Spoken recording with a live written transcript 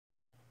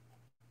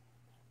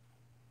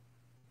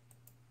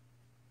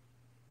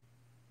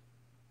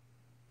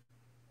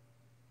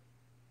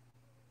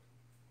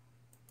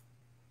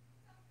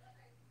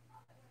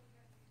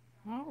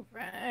All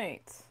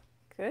right.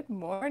 Good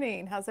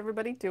morning. How's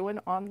everybody doing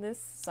on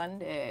this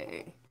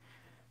Sunday?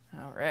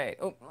 All right.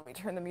 Oh, let me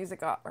turn the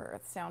music off or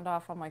sound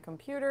off on my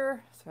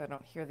computer so I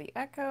don't hear the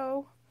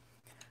echo.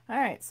 All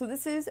right. So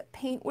this is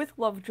Paint with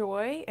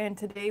Lovejoy, and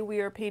today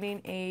we are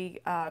painting a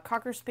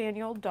Cocker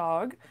Spaniel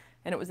dog,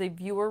 and it was a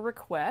viewer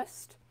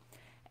request.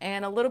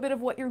 And a little bit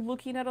of what you're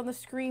looking at on the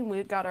screen,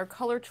 we've got our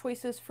color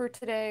choices for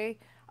today.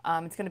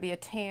 It's going to be a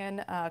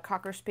tan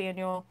Cocker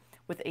Spaniel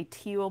with a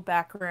teal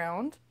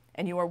background,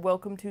 and you are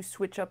welcome to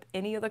switch up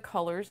any of the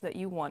colors that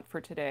you want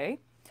for today.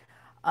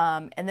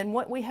 And then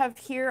what we have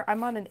here,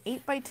 I'm on an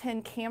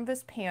 8x10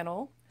 canvas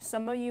panel.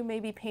 Some of you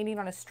may be painting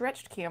on a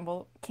stretched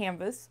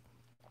canvas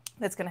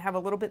that's going to have a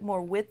little bit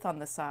more width on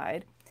the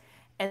side.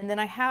 And then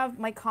I have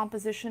my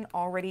composition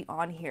already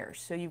on here.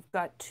 So you've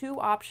got two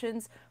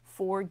options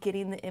for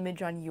getting the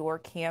image on your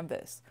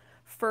canvas.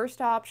 First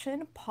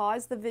option,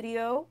 pause the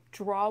video,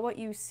 draw what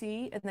you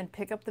see, and then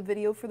pick up the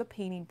video for the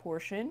painting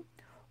portion.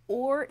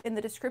 Or in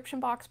the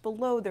description box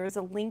below, there is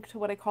a link to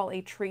what I call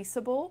a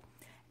Traceable.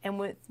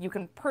 And you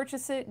can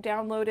purchase it,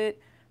 download it,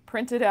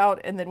 print it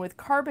out, and then with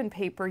carbon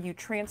paper, you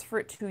transfer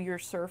it to your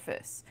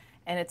surface.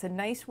 And it's a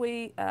nice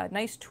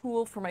nice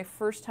tool for my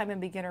first time and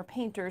beginner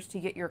painters to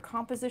get your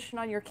composition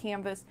on your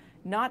canvas,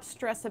 not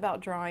stress about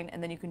drawing,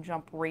 and then you can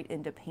jump right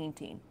into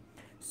painting.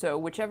 So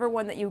whichever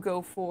one that you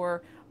go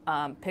for,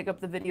 pick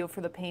up the video for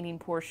the painting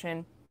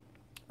portion,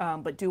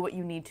 but do what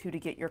you need to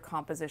get your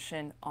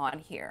composition on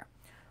here.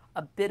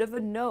 A bit of a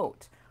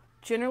note,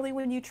 generally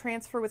when you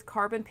transfer with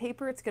carbon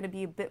paper, it's going to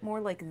be a bit more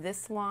like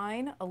this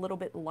line, a little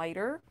bit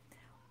lighter.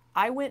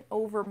 I went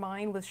over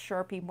mine with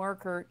Sharpie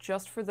marker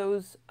just for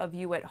those of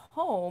you at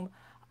home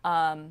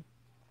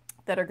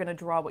that are going to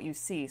draw what you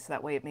see, so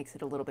that way it makes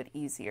it a little bit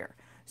easier.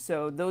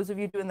 So those of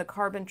you doing the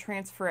carbon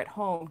transfer at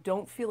home,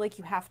 don't feel like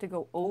you have to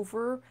go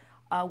over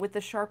with the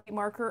Sharpie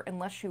marker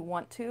unless you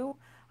want to.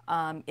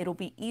 It'll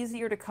be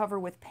easier to cover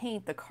with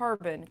paint, the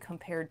carbon,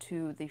 compared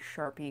to the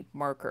Sharpie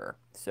marker.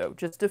 So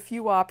just a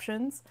few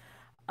options.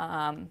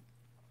 All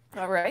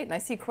right, and I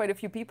see quite a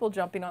few people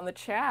jumping on the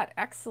chat.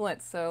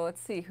 Excellent. So let's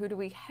see, who do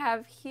we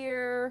have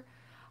here?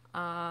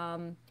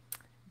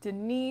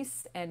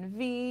 Denise and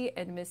V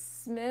and Miss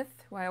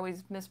Smith, who I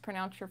always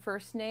mispronounce your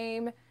first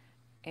name,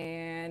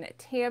 and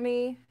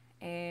Tammy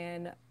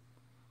and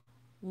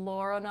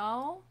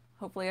Laurenal.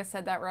 Hopefully I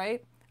said that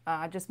right.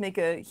 Just make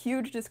a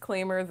huge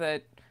disclaimer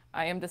that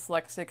I am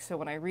dyslexic, so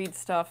when I read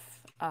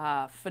stuff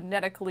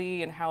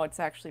phonetically and how it's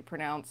actually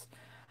pronounced,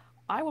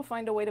 I will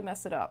find a way to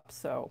mess it up,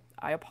 so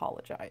I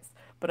apologize.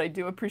 But I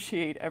do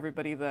appreciate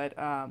everybody that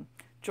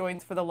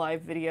joins for the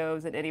live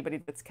videos and anybody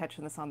that's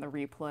catching this on the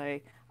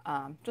replay.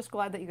 Just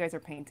glad that you guys are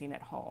painting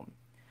at home.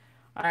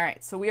 All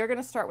right, so we are going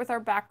to start with our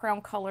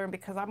background color, and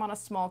because I'm on a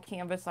small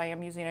canvas, I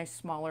am using a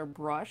smaller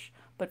brush,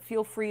 but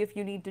feel free if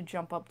you need to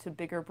jump up to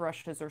bigger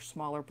brushes or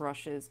smaller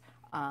brushes,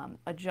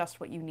 adjust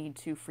what you need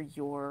to for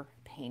your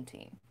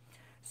painting.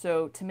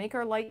 So to make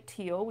our light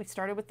teal, we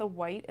started with the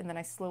white and then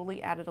I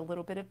slowly added a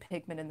little bit of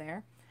pigment in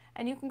there.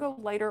 And you can go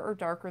lighter or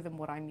darker than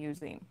what I'm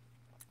using.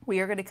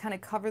 We are going to kind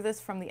of cover this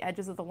from the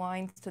edges of the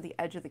lines to the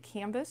edge of the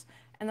canvas,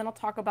 and then I'll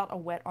talk about a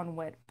wet on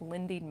wet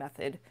blending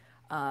method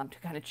to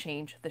kind of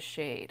change the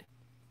shade.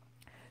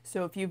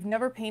 So if you've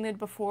never painted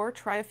before,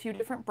 try a few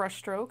different brush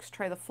strokes.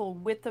 Try the full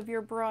width of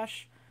your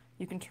brush.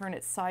 You can turn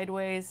it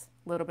sideways,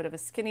 a little bit of a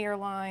skinnier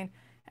line.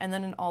 And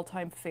then an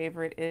all-time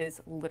favorite is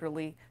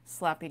literally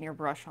slapping your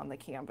brush on the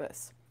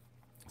canvas.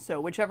 So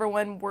whichever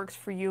one works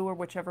for you or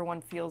whichever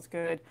one feels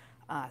good,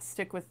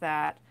 stick with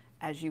that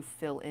as you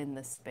fill in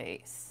the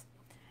space.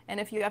 And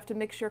if you have to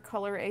mix your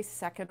color a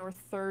second or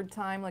third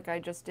time, like I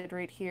just did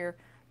right here,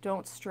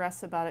 don't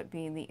stress about it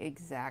being the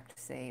exact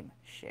same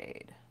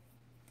shade.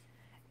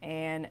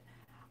 And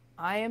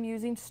I am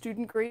using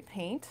student grade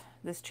paint.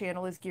 This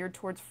channel is geared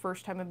towards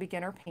first-time and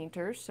beginner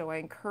painters, so I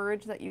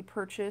encourage that you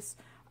purchase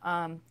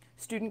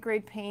student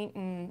grade paint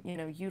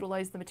and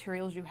utilize the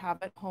materials you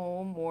have at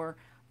home or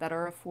that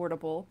are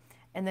affordable.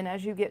 And then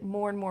as you get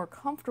more and more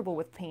comfortable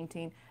with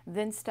painting,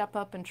 then step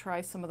up and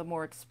try some of the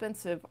more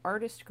expensive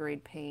artist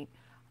grade paint,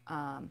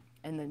 and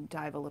then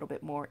dive a little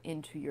bit more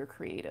into your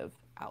creative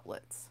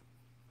outlets.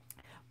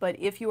 But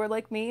if you are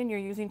like me and you're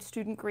using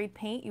student grade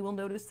paint, you will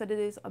notice that it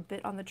is a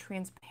bit on the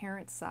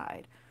transparent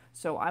side.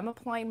 So I'm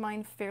applying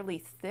mine fairly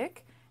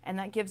thick, and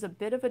that gives a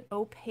bit of an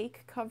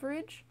opaque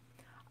coverage.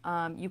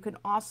 You can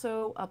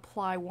also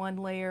apply one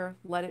layer,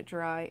 let it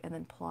dry, and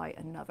then apply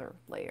another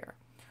layer.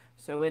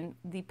 So in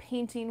the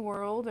painting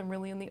world and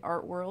really in the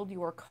art world,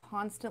 you are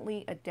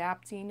constantly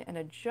adapting and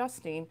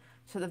adjusting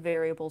to the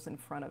variables in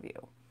front of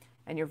you.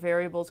 And your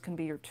variables can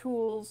be your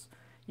tools,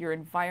 your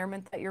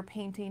environment that you're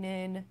painting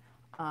in,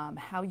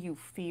 how you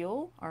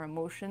feel. Our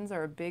emotions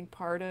are a big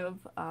part of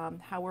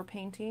how we're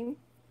painting.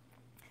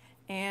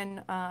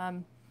 And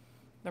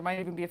there might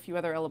even be a few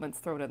other elements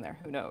thrown in there,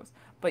 who knows.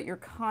 But you're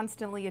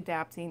constantly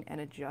adapting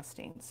and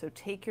adjusting. So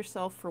take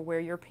yourself for where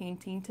you're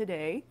painting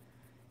today,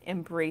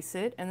 embrace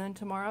it, and then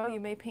tomorrow you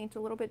may paint a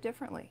little bit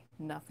differently.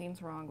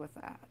 Nothing's wrong with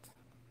that.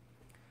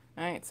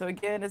 All right, so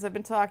again, as I've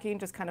been talking,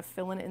 just kind of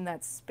filling in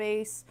that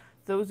space.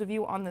 Those of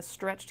you on the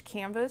stretched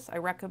canvas, I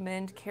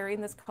recommend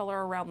carrying this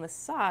color around the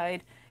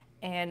side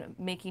and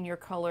making your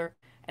color,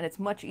 and it's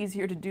much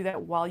easier to do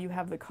that while you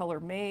have the color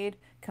made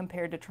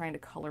compared to trying to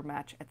color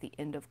match at the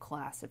end of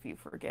class if you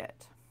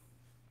forget.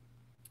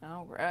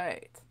 All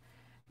right.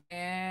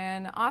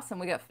 And awesome,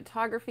 we got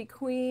photography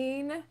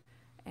queen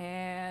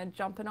and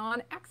jumping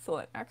on.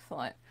 Excellent,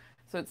 excellent.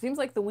 So it seems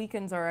like the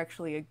weekends are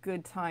actually a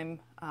good time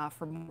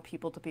for more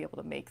people to be able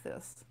to make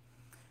this.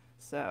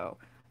 So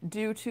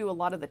due to a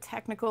lot of the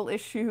technical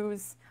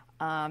issues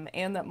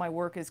and that my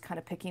work is kind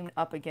of picking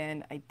up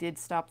again, I did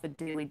stop the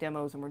daily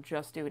demos and we're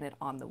just doing it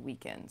on the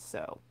weekends.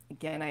 So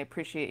again, I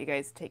appreciate you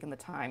guys taking the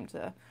time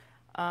to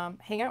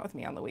hang out with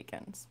me on the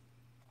weekends.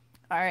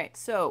 All right,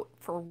 so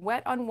for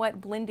wet on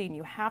wet blending,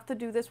 you have to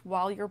do this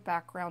while your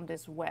background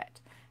is wet.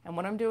 And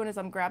what I'm doing is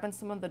I'm grabbing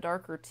some of the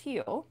darker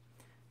teal.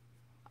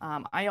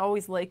 I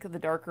always like the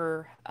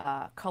darker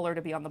color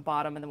to be on the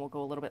bottom, and then we'll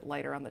go a little bit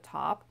lighter on the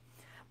top.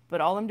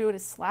 But all I'm doing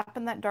is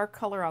slapping that dark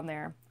color on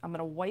there. I'm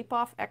gonna wipe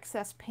off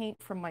excess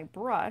paint from my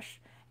brush,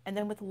 and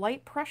then with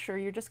light pressure,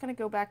 you're just gonna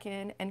go back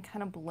in and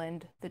kind of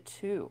blend the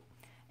two.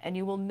 And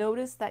you will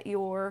notice that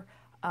your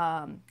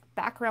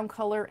background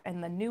color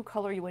and the new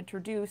color you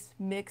introduce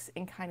mix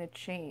and kind of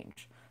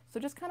change. So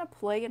just kind of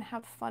play and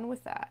have fun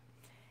with that.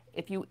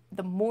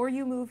 The more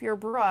you move your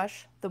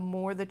brush, the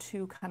more the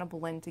two kind of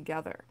blend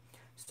together.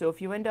 So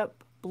if you end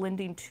up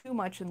blending too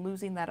much and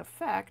losing that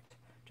effect,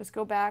 just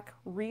go back,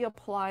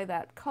 reapply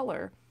that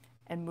color,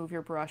 and move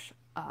your brush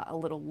a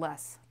little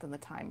less than the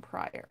time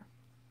prior.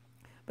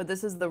 But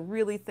this is the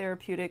really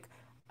therapeutic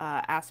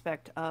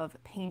aspect of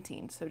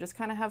painting. So just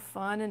kind of have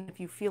fun, and if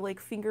you feel like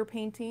finger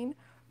painting,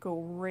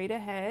 go right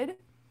ahead.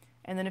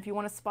 And then if you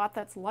want a spot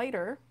that's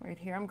lighter, right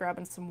here I'm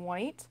grabbing some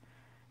white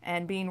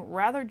and being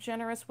rather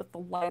generous with the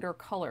lighter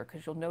color,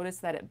 because you'll notice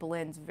that it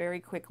blends very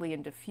quickly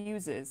and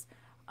diffuses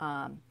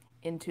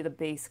into the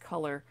base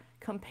color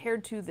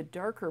compared to the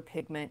darker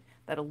pigment,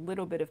 that a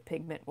little bit of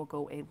pigment will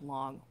go a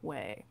long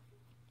way.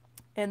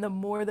 And the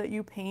more that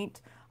you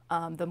paint,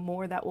 the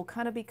more that will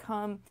kind of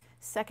become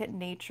second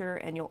nature,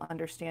 and you'll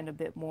understand a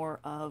bit more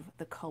of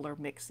the color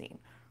mixing.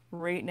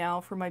 Right now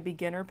for my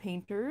beginner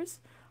painters,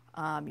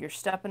 you're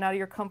stepping out of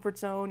your comfort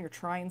zone, you're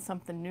trying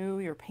something new,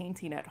 you're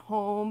painting at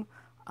home.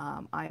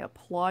 I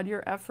applaud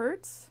your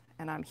efforts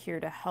and I'm here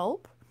to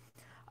help,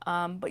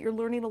 but you're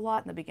learning a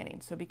lot in the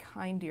beginning, so be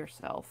kind to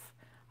yourself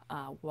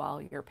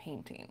while you're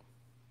painting.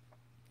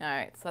 All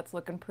right, so that's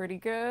looking pretty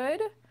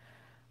good.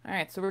 All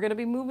right, so we're going to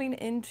be moving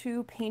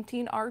into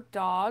painting our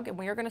dog, and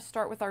we are going to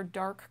start with our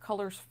dark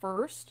colors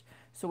first.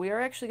 So we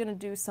are actually going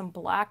to do some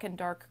black and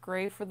dark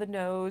gray for the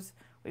nose.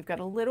 We've got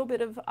a little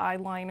bit of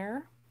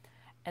eyeliner,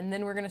 and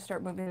then we're going to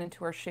start moving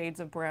into our shades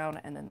of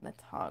brown and then the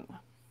tongue.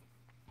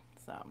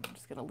 So I'm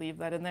just going to leave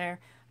that in there.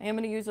 I am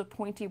going to use a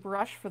pointy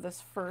brush for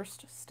this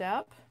first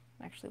step.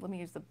 Actually, let me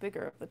use the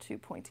bigger of the two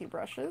pointy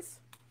brushes.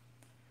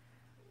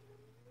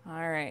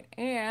 All right,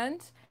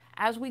 and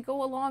as we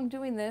go along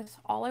doing this,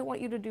 all I want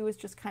you to do is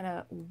just kind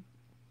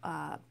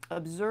of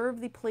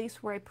observe the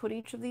place where I put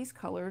each of these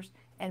colors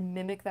and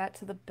mimic that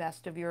to the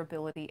best of your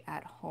ability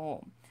at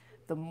home.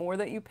 The more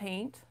that you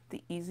paint,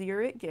 the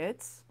easier it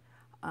gets.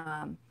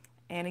 And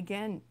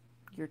again,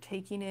 you're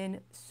taking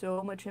in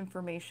so much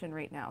information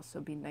right now, so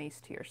be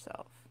nice to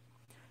yourself.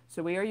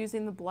 So we are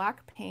using the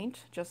black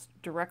paint just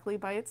directly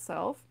by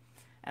itself.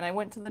 And I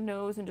went to the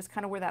nose and just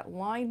kind of where that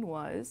line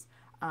was.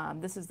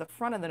 This is the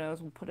front of the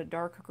nose. We'll put a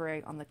dark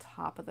gray on the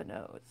top of the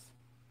nose.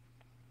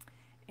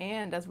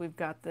 And as we've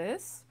got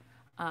this,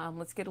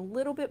 let's get a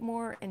little bit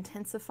more,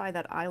 intensify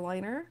that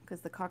eyeliner,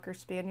 because the Cocker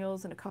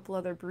Spaniels and a couple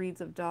other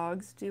breeds of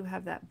dogs do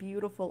have that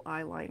beautiful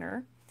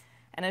eyeliner.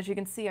 And as you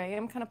can see, I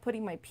am kind of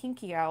putting my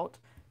pinky out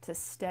to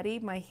steady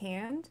my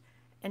hand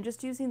and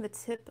just using the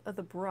tip of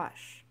the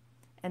brush.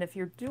 And if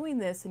you're doing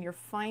this and you're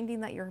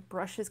finding that your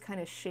brush is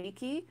kind of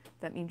shaky,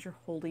 that means you're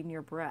holding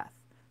your breath.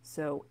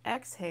 So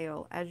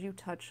exhale as you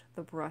touch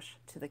the brush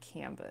to the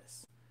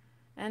canvas.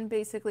 And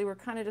basically we're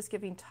kind of just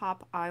giving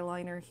top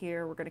eyeliner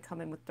here. We're going to come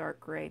in with dark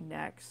gray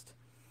next.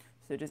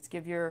 So just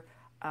give your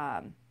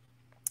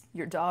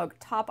dog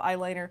top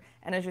eyeliner.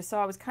 And as you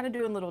saw, I was kind of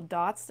doing little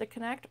dots to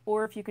connect,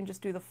 or if you can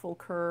just do the full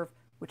curve,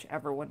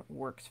 whichever one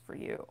works for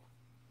you.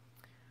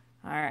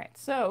 All right,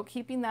 so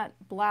keeping that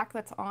black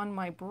that's on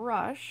my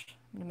brush,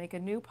 I'm going to make a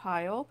new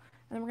pile,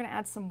 and then we're going to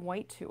add some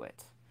white to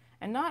it.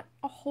 And not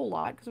a whole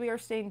lot, because we are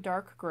staying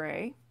dark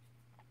gray.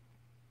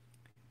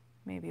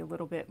 Maybe a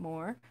little bit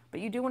more, but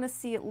you do want to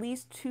see at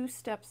least 2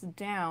 steps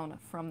down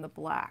from the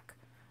black.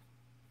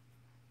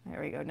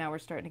 There we go. Now we're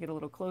starting to get a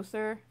little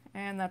closer,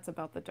 and that's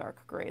about the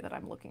dark gray that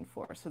I'm looking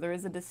for. So there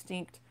is a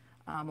distinct,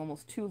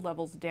 almost 2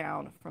 levels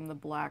down from the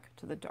black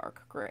to the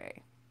dark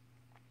gray.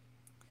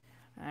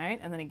 All right,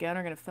 and then again,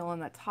 we're going to fill in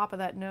that top of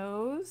that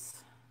nose.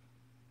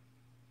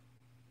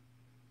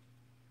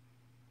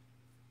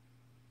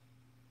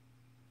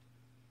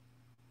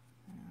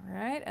 All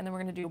right, and then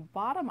we're going to do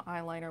bottom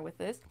eyeliner with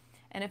this.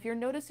 And if you're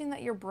noticing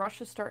that your brush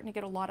is starting to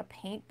get a lot of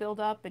paint build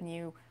up and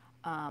you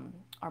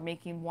are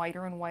making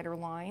whiter and whiter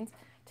lines,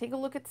 take a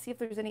look at see if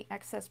there's any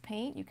excess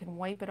paint. You can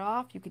wipe it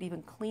off. You could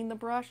even clean the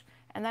brush,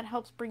 and that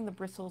helps bring the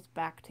bristles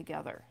back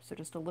together. So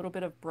just a little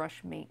bit of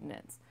brush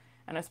maintenance.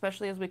 And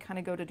especially as we kind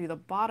of go to do the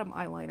bottom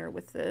eyeliner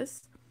with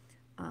this,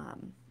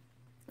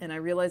 and I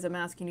realize I'm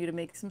asking you to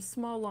make some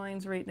small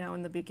lines right now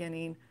in the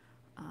beginning.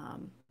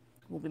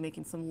 We'll be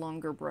making some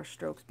longer brush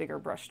strokes, bigger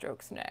brush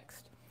strokes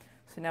next.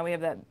 So now we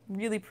have that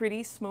really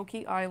pretty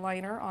smoky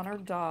eyeliner on our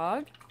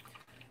dog.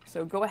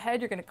 So go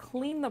ahead, you're going to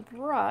clean the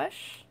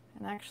brush.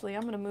 And actually,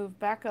 I'm going to move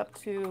back up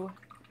to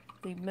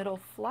the middle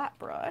flat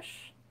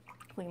brush,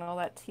 clean all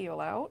that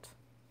teal out.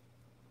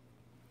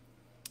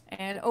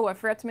 And oh, I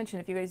forgot to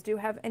mention, if you guys do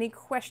have any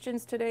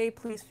questions today,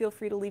 please feel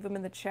free to leave them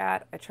in the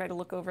chat. I try to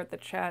look over at the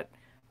chat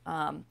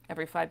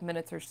every 5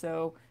 minutes or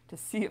so to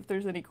see if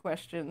there's any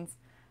questions.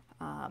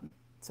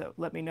 So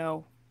let me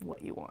know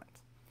what you want.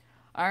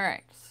 All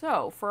right,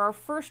 so for our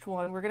first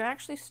one, we're going to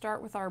actually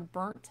start with our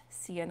burnt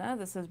sienna.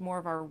 This is more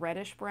of our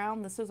reddish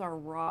brown. This is our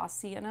raw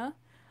sienna.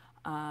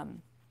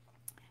 And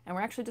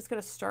we're actually just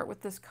going to start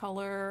with this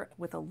color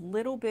with a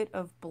little bit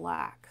of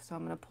black. So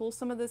I'm going to pull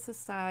some of this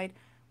aside.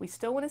 We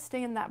still want to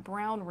stay in that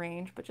brown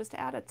range, but just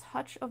add a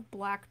touch of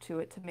black to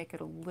it to make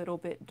it a little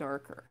bit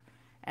darker.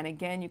 And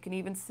again, you can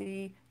even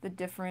see the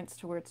difference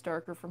to where it's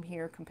darker from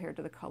here compared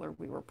to the color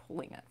we were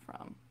pulling it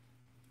from.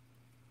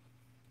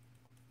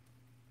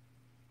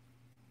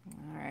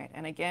 All right,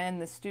 and again,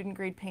 the student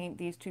grade paint,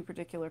 these two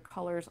particular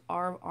colors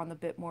are on the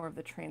bit more of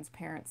the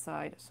transparent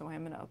side, so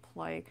I'm going to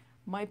apply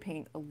my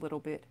paint a little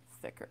bit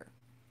thicker.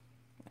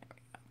 There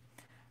we go.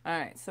 All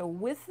right, so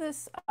with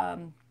this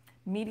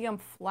medium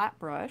flat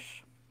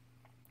brush,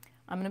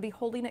 I'm going to be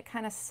holding it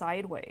kind of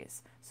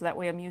sideways, so that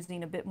way I'm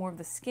using a bit more of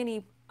the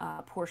skinny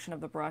portion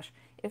of the brush.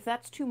 If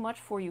that's too much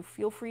for you,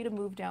 feel free to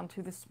move down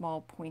to the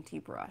small pointy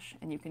brush,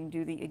 and you can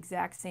do the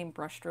exact same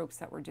brush strokes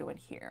that we're doing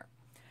here.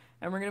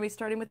 And we're going to be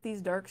starting with these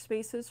dark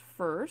spaces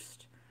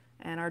first,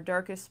 and our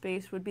darkest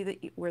space would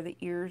be where the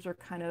ears are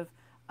kind of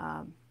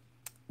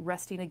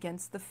resting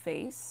against the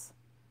face.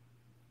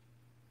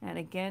 And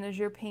again, as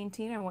you're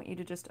painting, I want you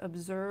to just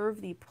observe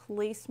the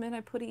placement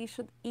I put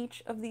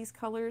each of these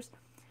colors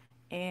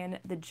and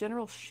the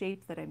general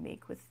shape that I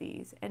make with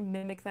these, and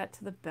mimic that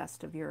to the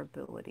best of your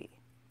ability.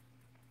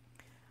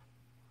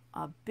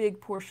 A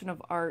big portion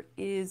of art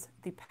is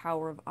the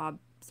power of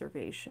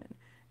observation.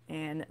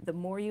 And the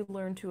more you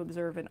learn to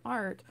observe in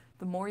art,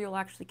 the more you'll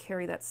actually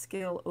carry that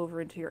skill over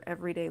into your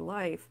everyday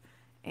life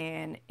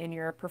and in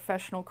your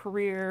professional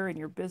career, in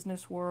your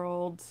business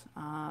world,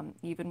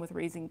 even with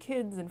raising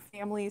kids and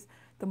families.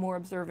 The more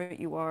observant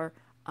you are,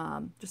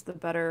 just the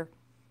better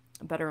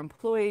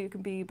employee you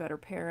can be, better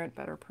parent,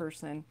 better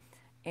person.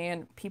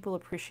 And people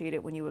appreciate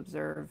it when you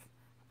observe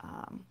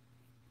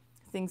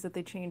things that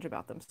they change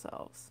about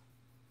themselves.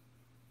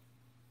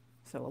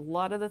 So a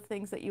lot of the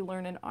things that you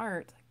learn in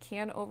art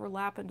can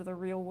overlap into the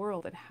real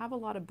world and have a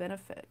lot of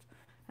benefit.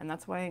 And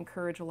that's why I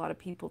encourage a lot of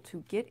people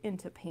to get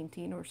into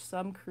painting or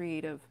some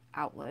creative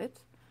outlet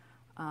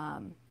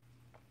to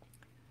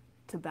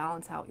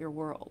balance out your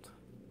world.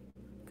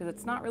 Because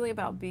it's not really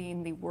about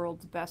being the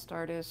world's best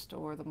artist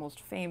or the most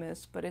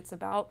famous, but it's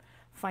about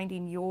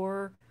finding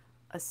your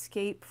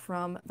escape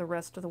from the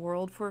rest of the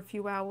world for a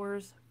few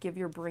hours, give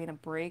your brain a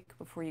break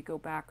before you go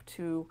back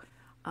to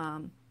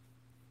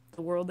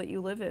the world that you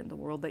live in, the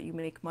world that you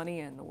make money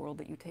in, the world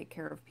that you take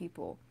care of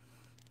people.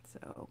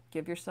 So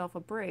give yourself a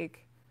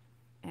break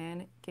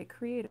and get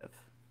creative,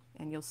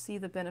 and you'll see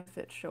the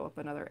benefits show up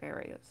in other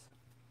areas.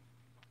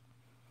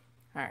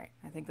 All right,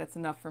 I think that's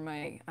enough for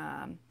my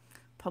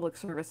public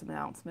service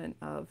announcement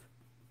of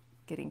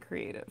getting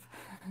creative.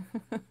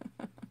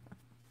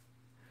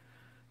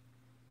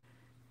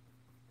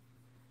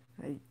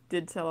 I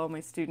did tell all my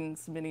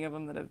students, many of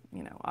them that have,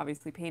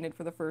 obviously painted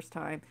for the first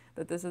time,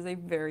 that this is a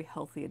very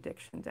healthy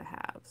addiction to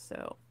have.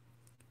 So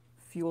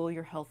fuel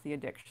your healthy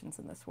addictions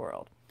in this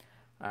world.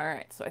 All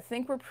right, so I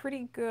think we're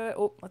pretty good.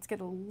 Oh, let's get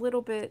a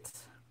little bit,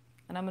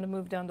 and I'm going to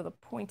move down to the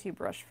pointy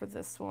brush for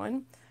this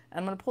one. And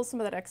I'm going to pull some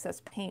of that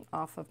excess paint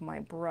off of my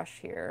brush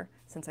here,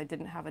 since I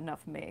didn't have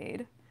enough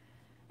made.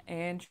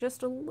 And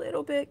just a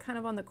little bit kind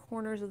of on the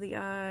corners of the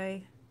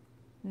eye,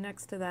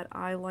 next to that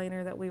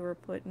eyeliner that we were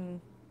putting.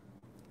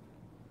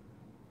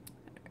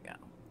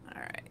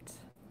 All right,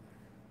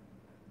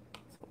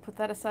 so we'll put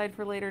that aside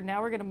for later.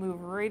 Now we're going to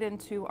move right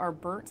into our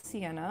burnt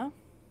sienna.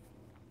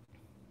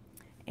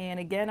 And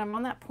again, I'm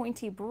on that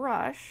pointy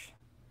brush.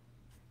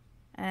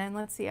 And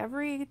let's see,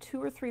 every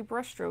 2 or 3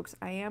 brush strokes,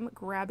 I am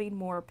grabbing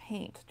more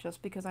paint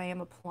just because I am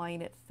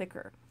applying it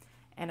thicker.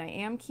 And I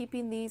am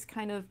keeping these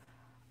kind of,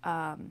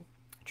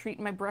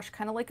 treating my brush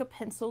kind of like a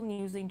pencil and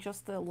using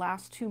just the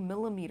last 2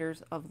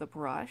 millimeters of the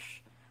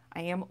brush.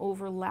 I am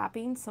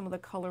overlapping some of the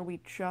color we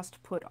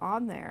just put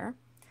on there.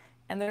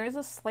 And there is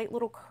a slight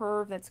little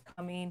curve that's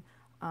coming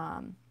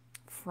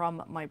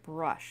from my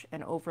brush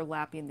and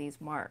overlapping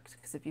these marks.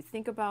 Because if you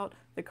think about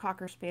the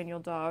Cocker Spaniel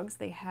dogs,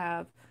 they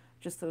have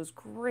just those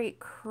great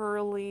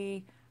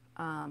curly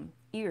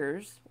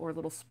ears, or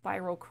little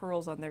spiral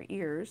curls on their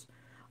ears.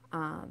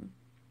 And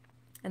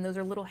those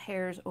are little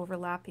hairs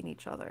overlapping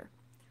each other.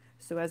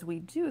 So as we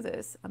do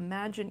this,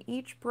 imagine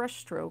each brush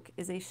stroke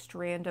is a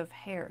strand of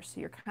hair. So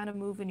you're kind of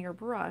moving your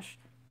brush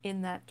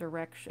in that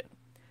direction.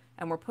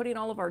 And we're putting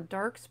all of our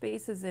dark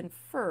spaces in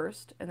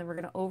first, and then we're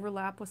going to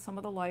overlap with some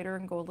of the lighter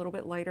and go a little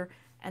bit lighter.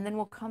 And then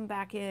we'll come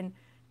back in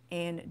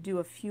and do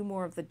a few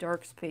more of the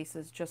dark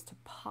spaces just to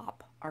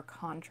pop our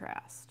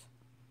contrast.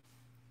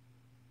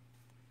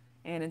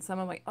 And in some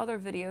of my other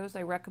videos,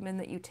 I recommend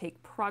that you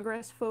take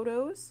progress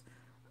photos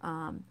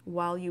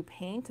while you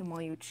paint and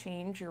while you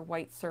change your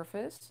white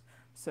surface.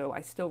 So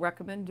I still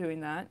recommend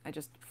doing that. I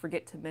just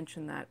forget to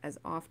mention that as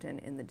often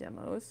in the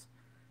demos.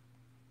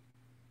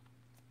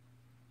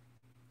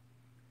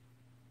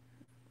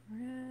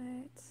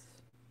 Right.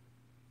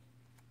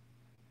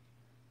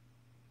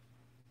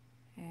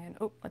 And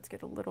oh, let's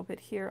get a little bit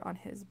here on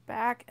his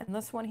back. And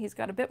this one, he's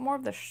got a bit more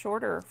of the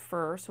shorter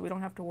fur, so we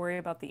don't have to worry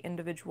about the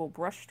individual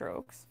brush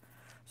strokes.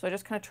 So I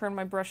just kind of turned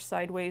my brush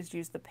sideways,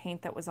 used the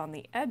paint that was on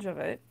the edge of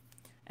it,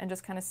 and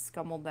just kind of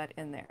scumbled that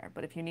in there.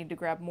 But if you need to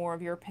grab more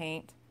of your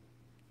paint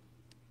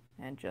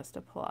and just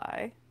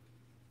apply.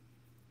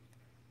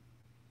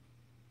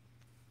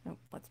 Oh,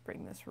 let's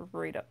bring this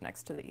right up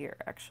next to the ear,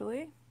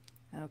 actually.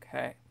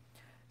 Okay.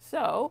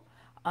 So,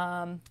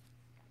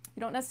 you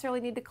don't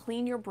necessarily need to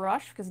clean your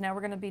brush because now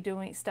we're going to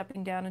be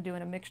stepping down and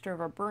doing a mixture of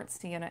our burnt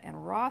sienna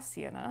and raw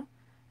sienna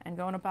and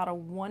going about a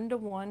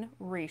 1-to-1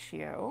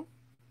 ratio.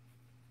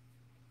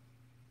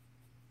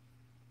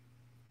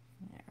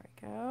 There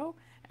we go.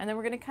 And then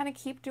we're going to kind of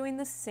keep doing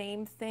the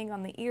same thing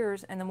on the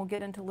ears, and then we'll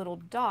get into little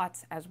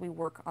dots as we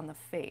work on the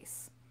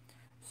face.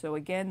 So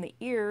again, the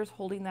ears,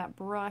 holding that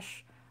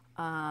brush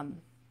kind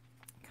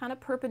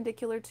of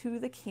perpendicular to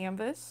the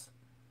canvas,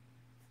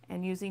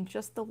 and using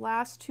just the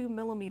last 2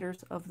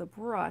 millimeters of the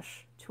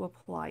brush to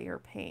apply your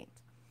paint.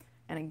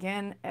 And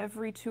again,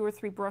 every 2 or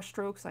 3 brush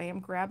strokes, I am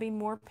grabbing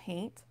more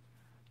paint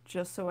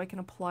just so I can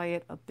apply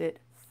it a bit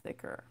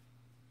thicker.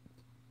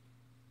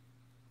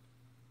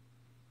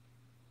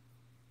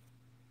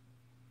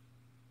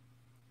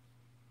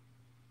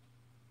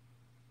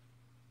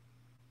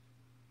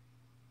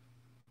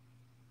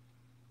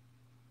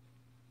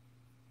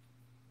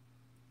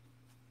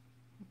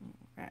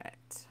 All right.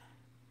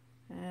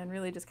 And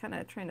really just kind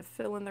of trying to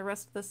fill in the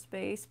rest of the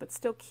space, but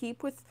still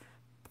keep with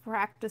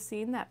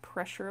practicing that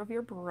pressure of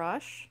your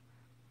brush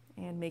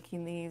and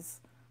making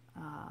these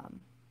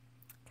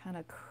kind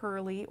of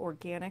curly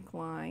organic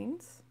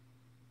lines.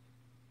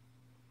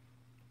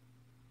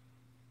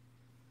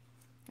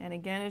 And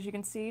again, as you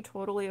can see,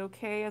 totally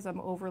okay as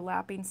I'm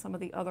overlapping some of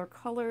the other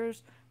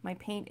colors. My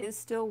paint is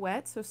still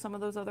wet, so some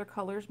of those other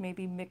colors may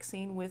be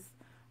mixing with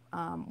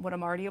what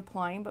I'm already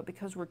applying, but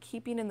because we're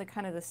keeping in the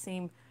kind of the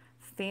same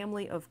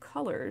family of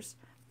colors,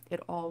 it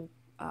all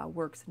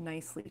works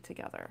nicely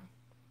together.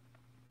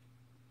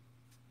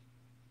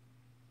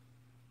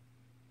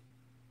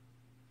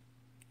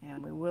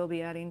 And we will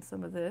be adding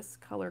some of this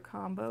color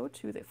combo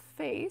to the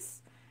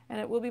face, and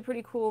it will be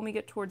pretty cool when we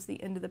get towards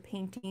the end of the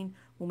painting,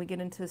 when we get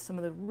into some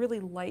of the really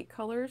light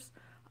colors,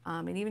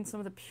 and even some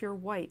of the pure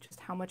white,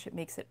 just how much it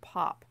makes it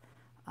pop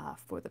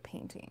for the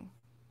painting.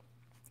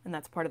 And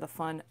that's part of the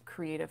fun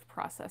creative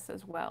process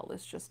as well,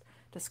 is just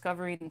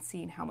discovering and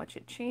seeing how much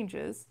it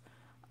changes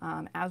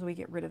as we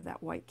get rid of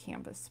that white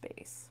canvas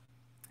space.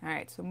 All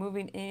right, so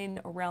moving in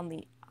around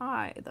the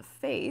eye, the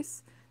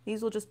face,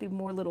 these will just be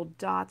more little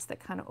dots that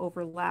kind of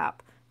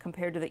overlap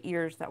compared to the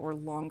ears that were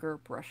longer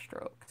brush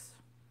strokes.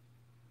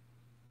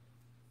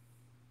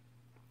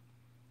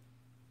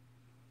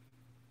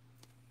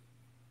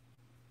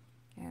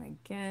 And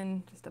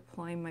again, just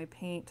applying my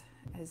paint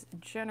as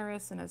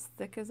generous and as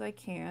thick as I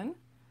can.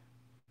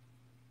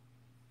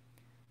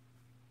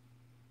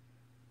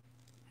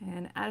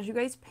 And as you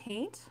guys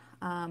paint,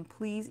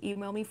 please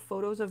email me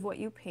photos of what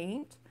you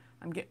paint.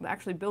 I'm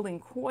actually building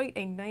quite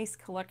a nice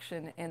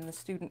collection in the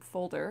student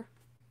folder.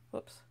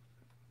 Whoops.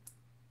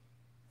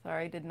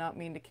 Sorry, did not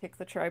mean to kick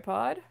the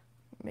tripod.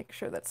 Make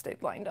sure that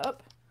stayed lined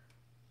up.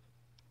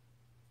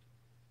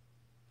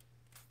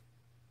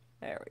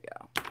 There we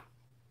go.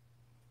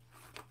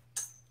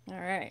 All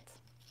right.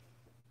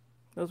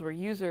 Those were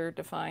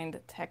user-defined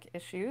tech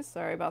issues.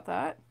 Sorry about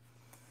that.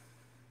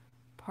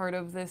 Part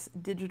of this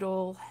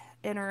digital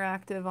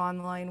interactive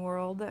online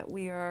world that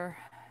we are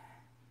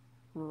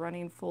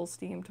running full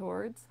steam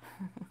towards.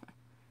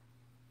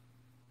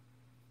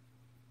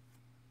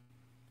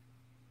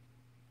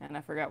 And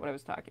I forgot what I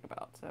was talking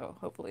about, so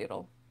hopefully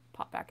it'll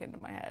pop back into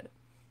my head.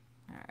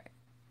 All right,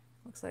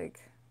 looks like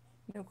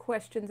no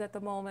questions at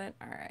the moment.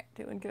 All right,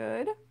 doing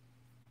good.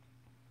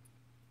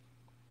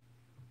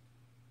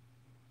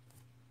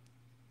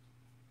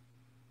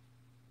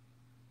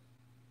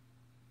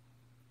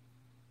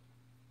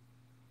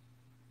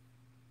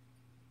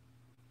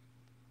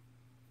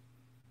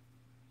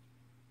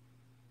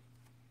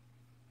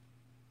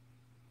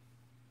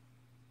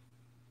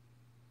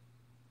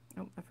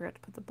 Oh, I forgot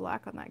to put the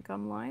black on that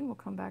gum line. We'll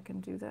come back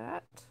and do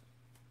that.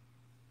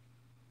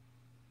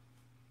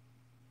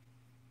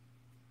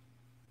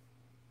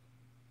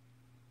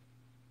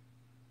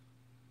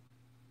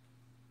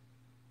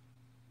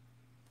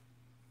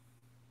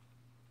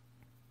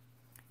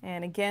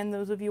 And again,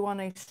 those of you on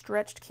a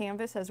stretched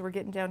canvas, as we're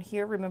getting down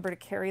here, remember to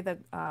carry the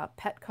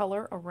pet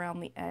color around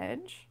the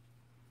edge.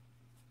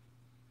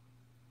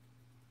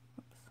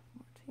 Oops,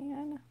 more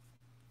tan.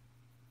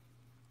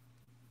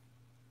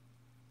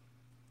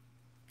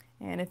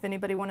 And if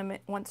anybody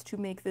wants to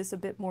make this a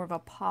bit more of a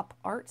pop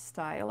art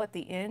style at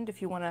the end,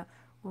 if you want to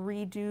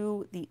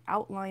redo the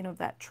outline of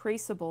that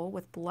traceable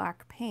with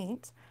black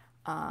paint,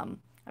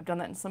 I've done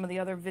that in some of the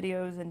other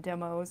videos and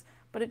demos,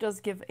 but it does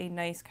give a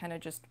nice kind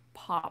of just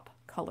pop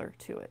color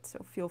to it.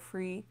 So feel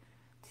free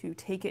to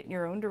take it in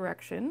your own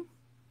direction.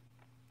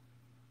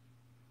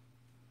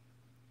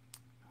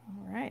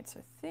 All right,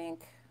 so I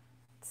think,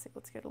 let's see,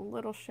 let's get a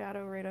little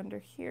shadow right under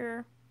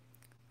here.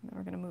 And then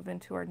we're going to move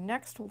into our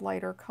next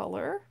lighter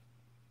color.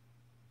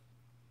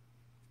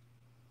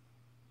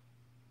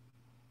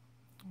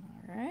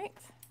 All right,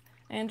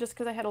 and just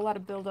because I had a lot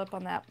of buildup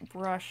on that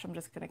brush, I'm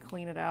just going to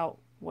clean it out,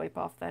 wipe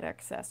off that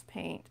excess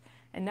paint.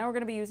 And now we're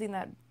going to be using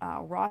that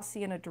raw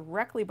sienna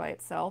directly by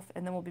itself,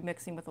 and then we'll be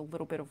mixing with a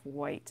little bit of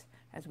white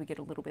as we get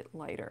a little bit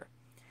lighter.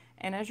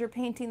 And as you're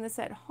painting this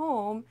at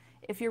home,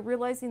 if you're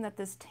realizing that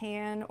this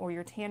tan or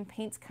your tan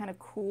paint's kind of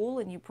cool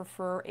and you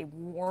prefer a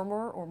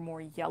warmer or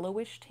more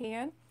yellowish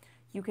tan,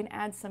 you can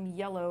add some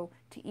yellow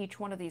to each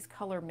one of these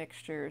color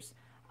mixtures.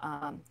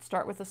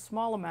 Start with a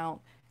small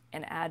amount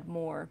and add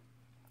more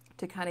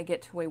to kind of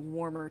get to a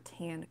warmer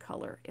tan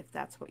color if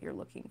that's what you're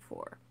looking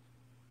for.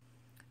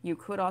 You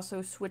could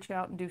also switch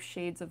out and do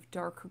shades of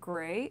dark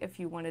gray if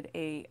you wanted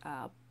a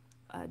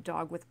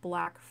dog with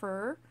black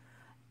fur,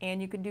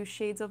 and you can do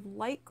shades of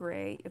light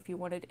gray if you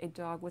wanted a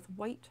dog with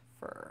white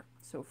fur.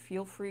 So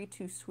feel free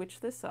to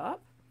switch this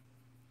up.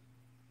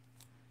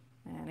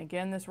 And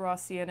again, this raw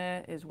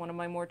sienna is one of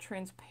my more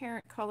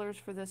transparent colors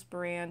for this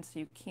brand, so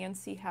you can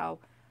see how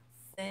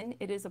thin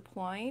it is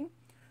applying.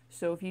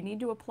 So if you need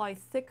to apply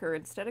thicker,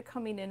 instead of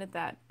coming in at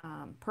that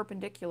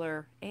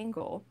perpendicular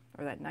angle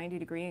or that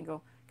 90-degree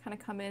angle, kind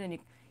of come in and you,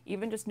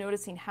 even just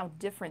noticing how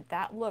different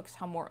that looks,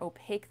 how more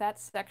opaque that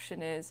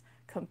section is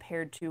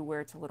compared to where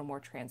it's a little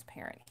more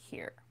transparent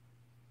here.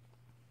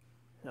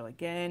 So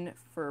again,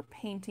 for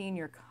painting,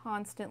 you're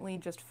constantly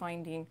just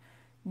finding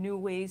new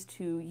ways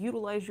to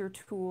utilize your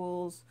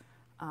tools,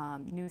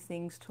 new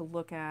things to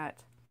look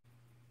at,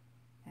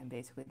 and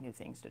basically new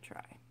things to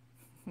try.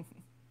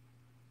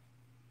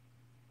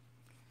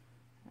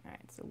 All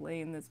right, so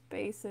laying this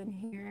base in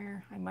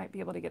here, I might be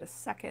able to get a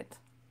second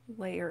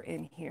layer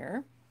in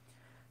here,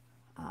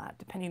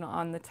 depending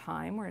on the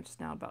time, where it's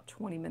now about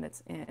 20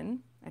 minutes in.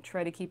 I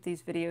try to keep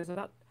these videos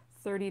about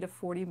 30 to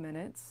 40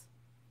 minutes.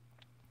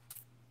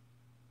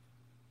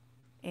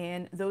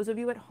 And those of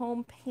you at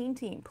home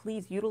painting,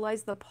 please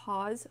utilize the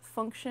pause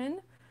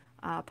function.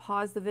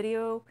 Pause the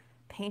video,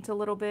 paint a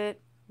little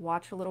bit,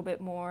 watch a little bit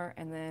more,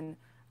 and then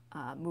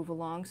move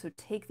along. So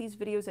take these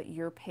videos at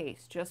your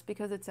pace. Just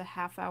because it's a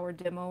half-hour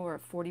demo or a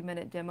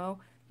 40-minute demo,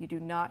 you do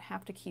not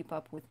have to keep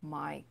up with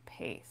my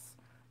pace.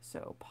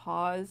 So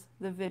pause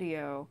the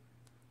video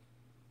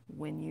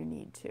when you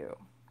need to.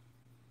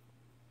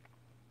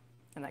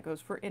 And that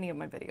goes for any of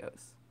my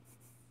videos.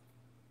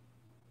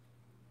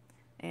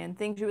 And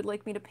things you would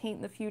like me to paint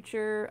in the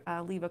future,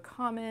 leave a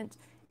comment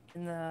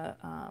in the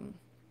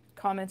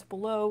comments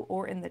below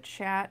or in the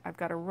chat. I've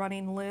got a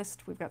running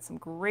list. We've got some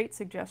great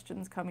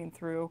suggestions coming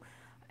through,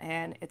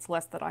 and it's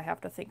less that I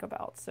have to think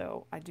about.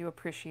 So I do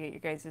appreciate you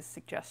guys'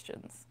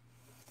 suggestions.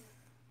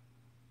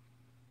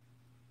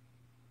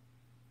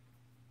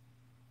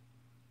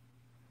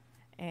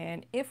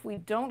 And if we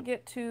don't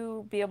get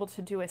to be able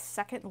to do a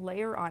second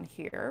layer on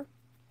here,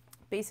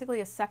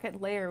 basically a second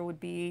layer would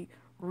be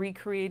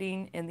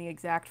recreating in the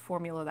exact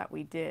formula that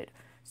we did.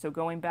 So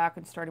going back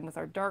and starting with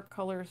our dark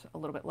colors, a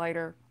little bit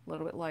lighter, a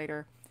little bit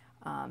lighter.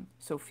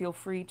 So feel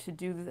free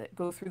to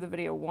go through the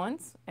video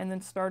once and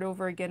then start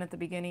over again at the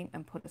beginning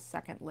and put a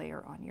second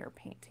layer on your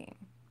painting.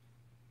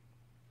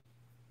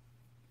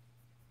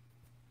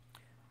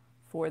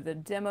 For the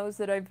demos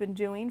that I've been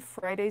doing,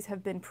 Fridays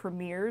have been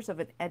premieres of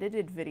an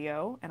edited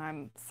video, and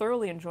I'm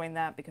thoroughly enjoying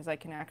that because I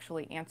can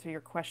actually answer your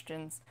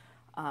questions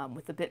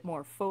with a bit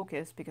more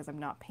focus because I'm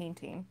not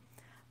painting.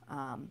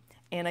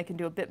 And I can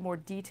do a bit more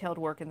detailed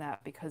work in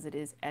that because it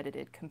is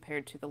edited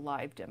compared to the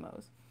live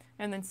demos.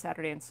 And then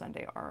Saturday and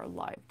Sunday are our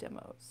live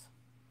demos.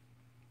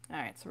 All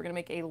right, so we're gonna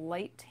make a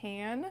light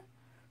tan.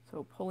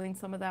 So pulling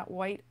some of that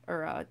white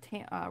or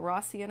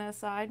raw sienna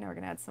aside, now we're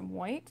gonna add some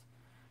white.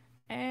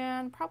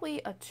 And probably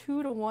a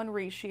 2-to-1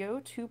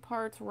 ratio, 2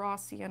 parts raw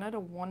sienna to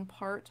 1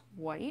 part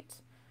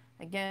white.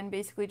 Again,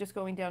 basically just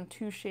going down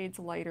 2 shades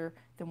lighter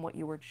than what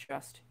you were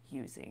just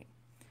using.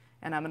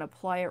 And I'm going to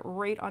apply it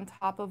right on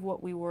top of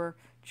what we were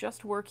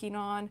just working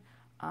on.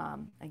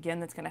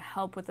 Again, that's going to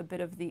help with a bit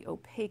of the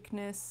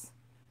opaqueness,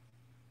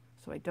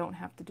 so I don't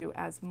have to do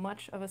as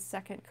much of a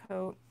second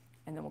coat,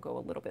 and then we'll go a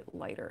little bit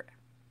lighter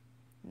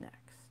next.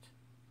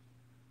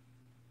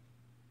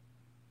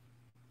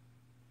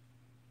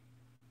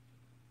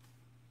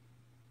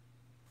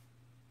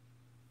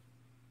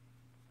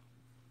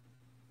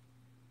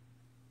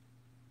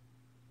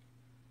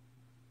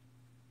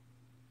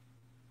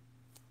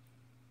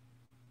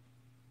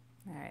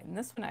 And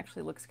this one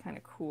actually looks kind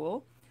of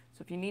cool.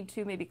 So if you need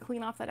to, maybe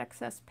clean off that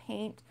excess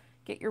paint,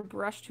 get your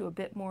brush to a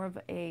bit more of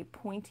a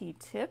pointy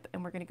tip,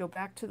 and we're going to go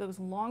back to those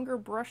longer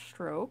brush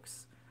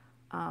strokes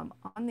on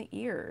the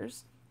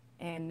ears.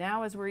 And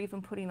now as we're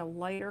even putting a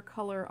lighter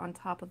color on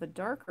top of the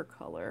darker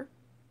color,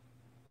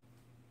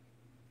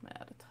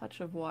 add a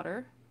touch of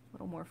water, a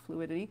little more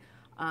fluidity.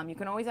 You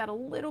can always add a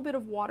little bit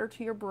of water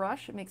to your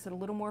brush. It makes it a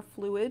little more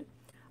fluid,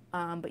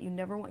 but you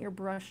never want your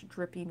brush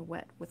dripping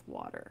wet with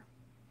water.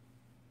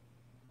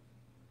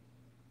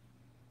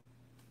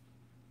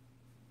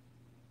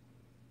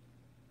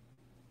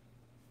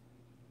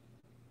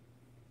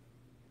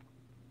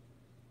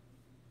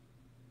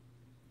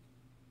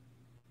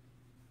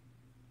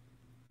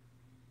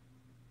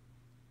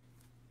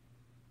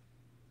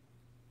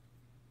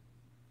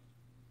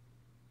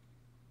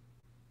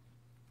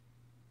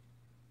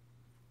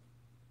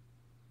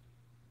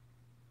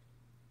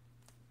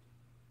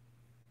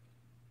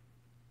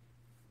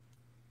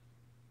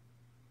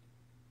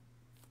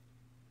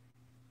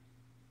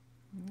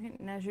 Right,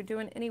 and as you're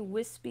doing any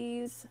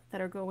wispies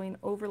that are going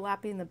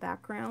overlapping the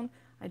background,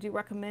 I do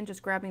recommend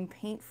just grabbing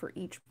paint for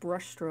each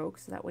brush stroke,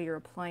 so that way you're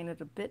applying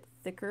it a bit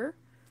thicker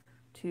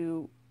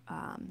to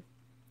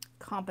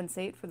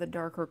compensate for the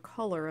darker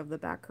color of the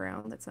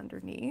background that's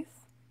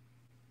underneath.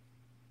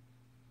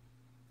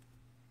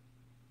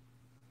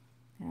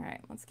 All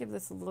right, let's give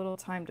this a little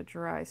time to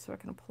dry so I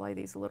can apply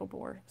these a little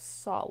more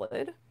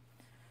solid.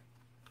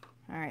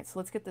 All right, so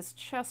let's get this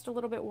chest a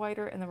little bit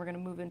whiter, and then we're going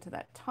to move into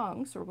that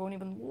tongue. So we're going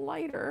even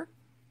lighter.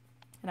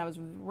 And I was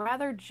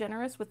rather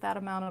generous with that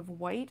amount of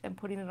white and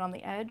putting it on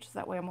the edge, so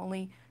that way I'm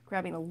only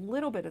grabbing a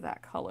little bit of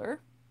that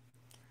color.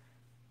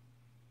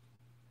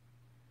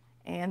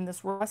 And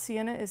this raw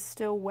sienna is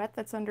still wet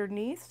that's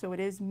underneath, so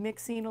it is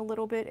mixing a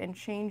little bit and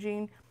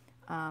changing.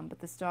 But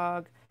this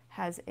dog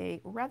has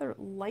a rather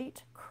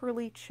light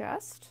curly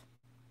chest.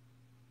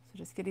 So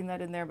just getting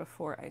that in there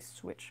before I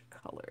switch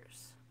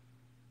colors.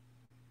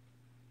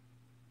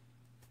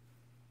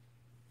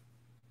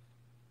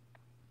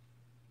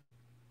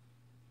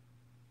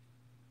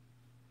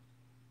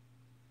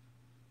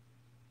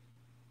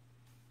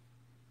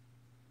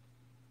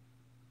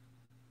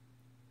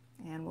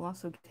 And we'll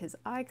also get his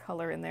eye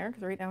color in there,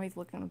 because right now he's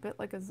looking a bit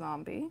like a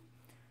zombie.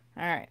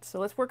 All right, so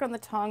let's work on the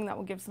tongue. That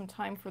will give some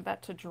time for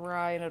that to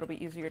dry, and it'll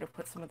be easier to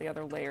put some of the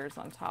other layers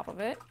on top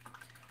of it.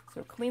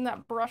 So clean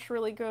that brush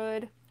really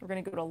good. We're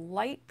going to go to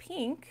light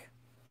pink,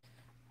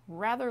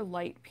 rather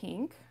light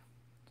pink.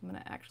 So I'm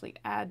going to actually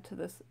add to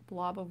this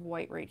blob of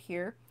white right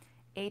here.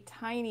 A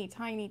tiny,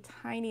 tiny,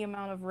 tiny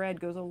amount of red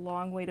goes a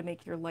long way to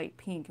make your light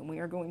pink, and we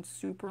are going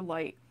super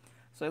light.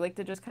 So I like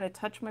to just kind of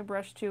touch my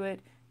brush to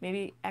it,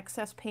 maybe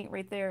excess paint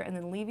right there, and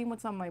then leaving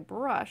what's on my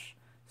brush,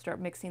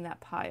 start mixing that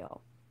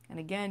pile. And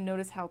again,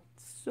 notice how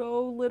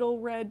so little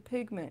red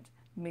pigment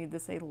made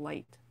this a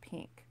light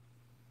pink.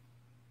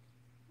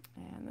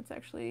 And that's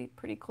actually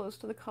pretty close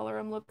to the color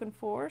I'm looking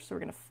for. So we're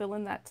going to fill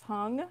in that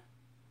tongue,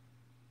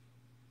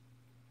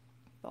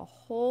 the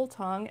whole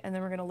tongue, and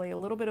then we're going to lay a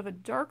little bit of a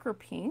darker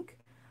pink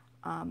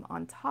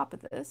on top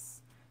of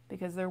this,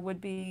 because there would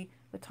be,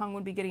 the tongue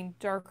would be getting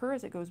darker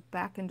as it goes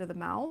back into the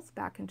mouth,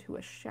 back into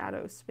a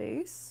shadow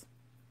space,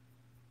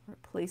 or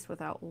a place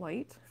without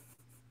light.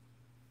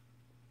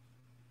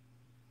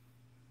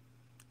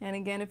 And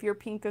again, if your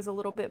pink is a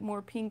little bit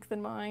more pink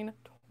than mine,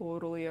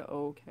 totally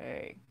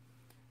okay.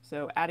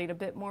 So adding a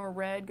bit more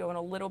red, going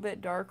a little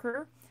bit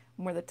darker,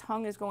 where the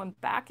tongue is going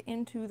back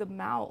into the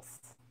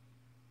mouth.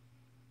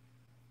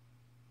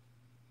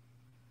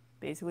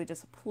 Basically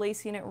just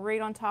placing it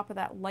right on top of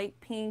that light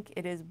pink.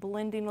 It is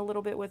blending a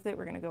little bit with it.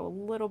 We're going to go a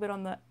little bit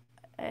on the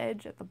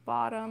edge at the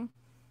bottom,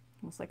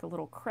 almost like a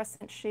little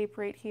crescent shape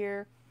right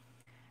here.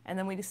 And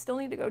then we still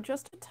need to go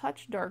just a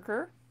touch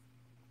darker.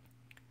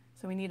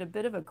 So we need a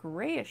bit of a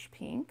grayish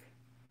pink.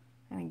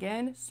 And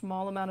again,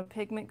 small amount of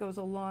pigment goes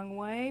a long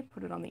way.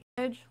 Put it on the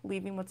edge,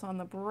 leaving what's on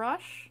the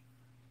brush.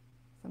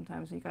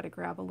 Sometimes you got to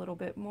grab a little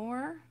bit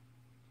more.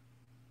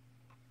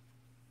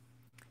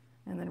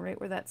 And then right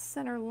where that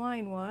center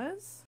line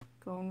was,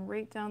 going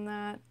right down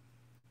that.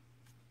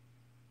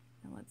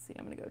 And let's see,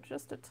 I'm going to go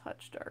just a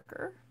touch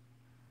darker,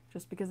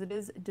 just because it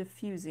is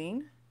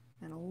diffusing,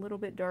 and a little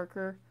bit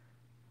darker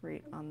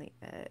right on the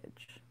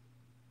edge.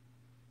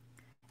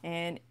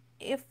 And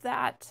if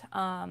that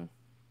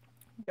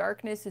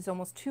darkness is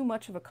almost too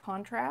much of a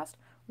contrast,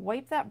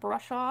 wipe that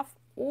brush off,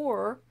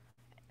 or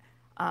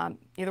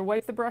either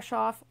wipe the brush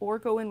off or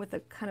go in with a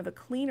kind of a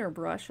cleaner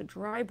brush, a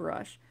dry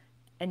brush,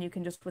 and you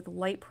can just with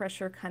light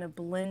pressure kind of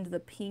blend the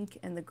pink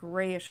and the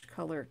grayish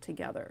color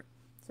together.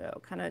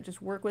 So kind of just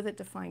work with it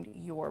to find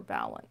your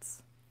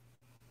balance.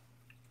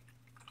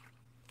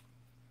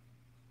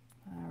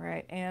 All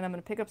right, and I'm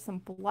going to pick up some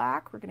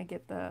black. We're going to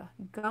get the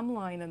gum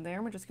line in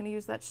there. We're just going to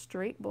use that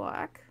straight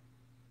black.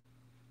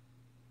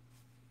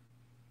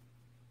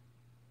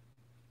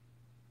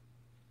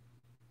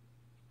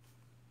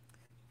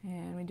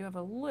 And we do have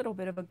a little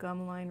bit of a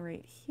gum line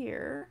right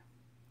here.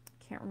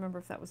 Can't remember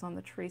if that was on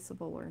the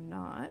Traceable or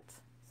not,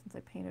 since I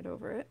painted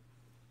over it.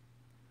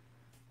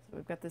 So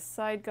we've got this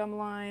side gum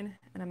line,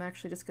 and I'm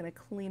actually just going to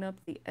clean up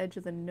the edge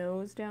of the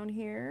nose down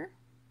here.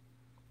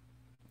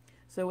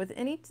 So with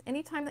any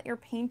time that you're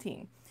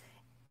painting,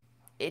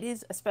 it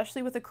is,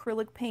 especially with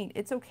acrylic paint,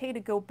 it's okay to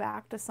go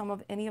back to some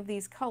of any of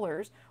these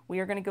colors. We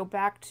are going to go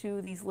back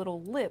to these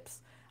little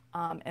lips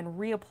and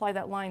reapply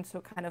that line so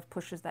it kind of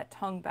pushes that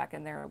tongue back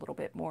in there a little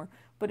bit more.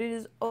 But it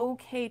is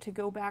okay to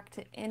go back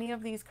to any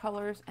of these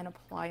colors and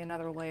apply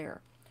another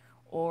layer.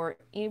 Or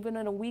even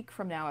in a week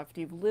from now,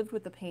 after you've lived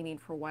with the painting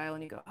for a while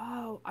and you go,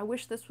 oh, I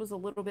wish this was a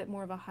little bit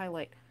more of a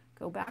highlight,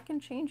 go back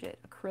and change it.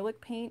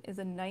 Acrylic paint is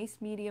a nice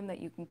medium that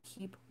you can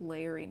keep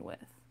layering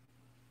with.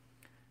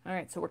 All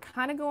right, so we're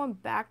kind of going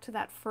back to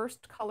that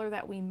first color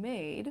that we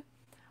made,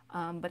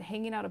 but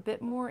hanging out a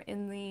bit more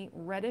in the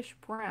reddish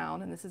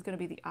brown, and this is going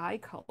to be the eye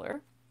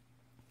color.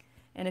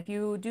 And if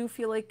you do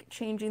feel like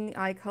changing the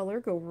eye color,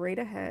 go right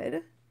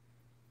ahead.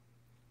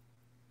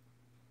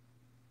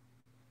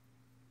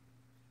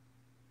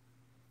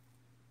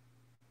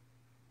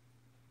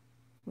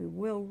 We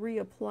will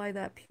reapply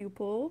that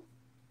pupil.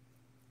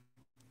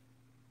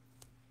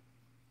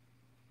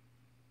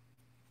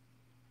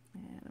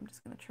 And I'm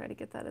just going to try to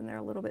get that in there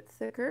a little bit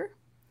thicker.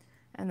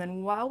 And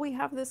then while we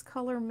have this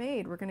color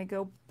made, we're going to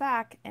go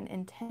back and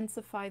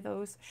intensify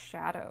those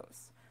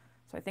shadows.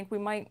 So I think we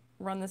might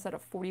run this at a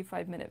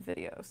 45-minute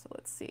video. So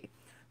let's see.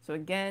 So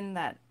again,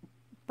 that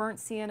burnt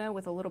sienna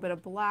with a little bit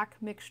of black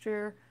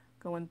mixture,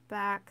 going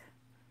back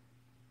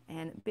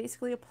and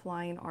basically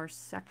applying our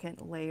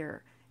second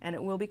layer. And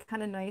it will be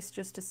kind of nice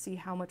just to see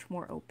how much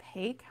more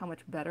opaque, how much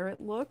better it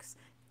looks,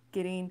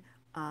 getting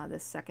the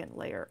second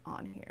layer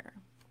on here.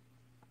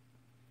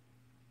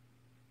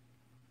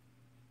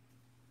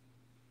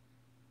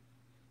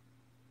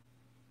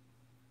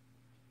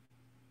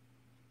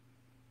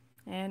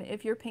 And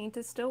if your paint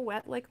is still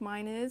wet like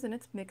mine is and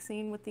it's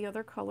mixing with the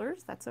other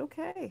colors, that's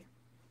okay.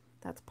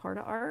 That's part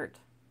of art.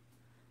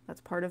 That's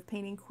part of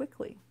painting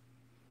quickly.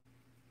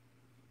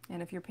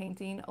 And if you're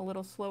painting a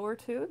little slower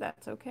too,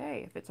 that's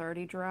okay. If it's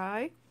already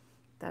dry,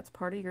 that's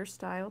part of your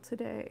style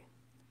today.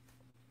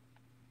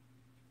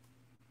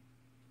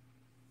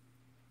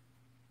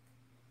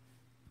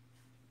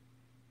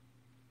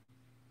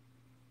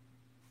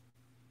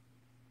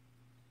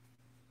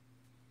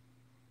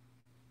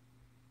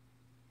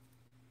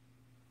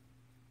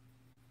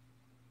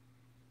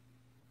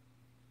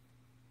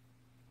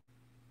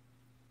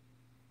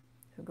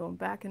 So going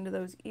back into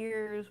those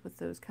ears with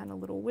those kind of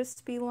little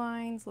wispy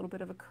lines, a little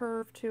bit of a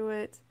curve to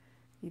it,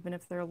 even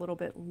if they're a little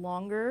bit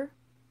longer.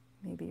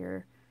 Maybe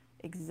you're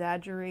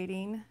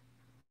exaggerating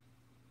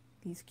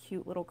these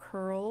cute little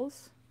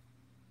curls.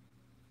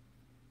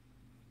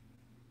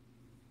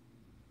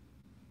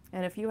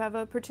 And if you have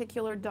a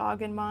particular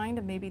dog in mind,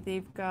 and maybe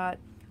they've got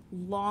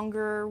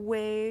longer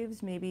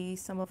waves, maybe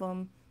some of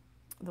them,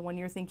 the one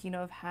you're thinking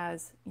of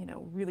has, you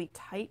know, really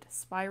tight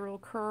spiral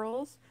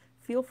curls,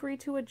 feel free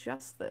to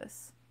adjust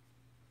this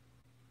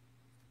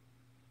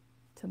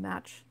to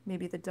match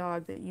maybe the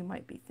dog that you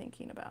might be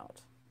thinking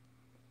about.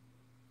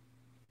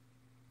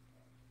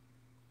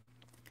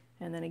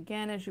 And then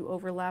again, as you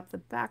overlap the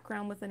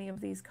background with any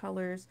of these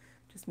colors,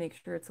 just make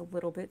sure it's a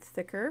little bit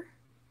thicker.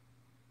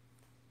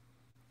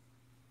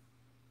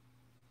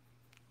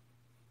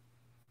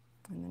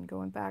 And then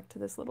going back to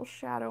this little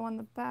shadow on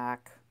the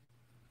back.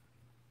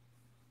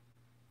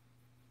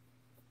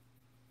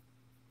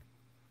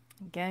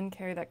 Again,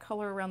 carry that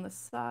color around the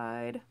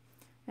side.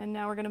 And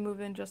now we're going to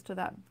move in just to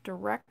that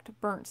direct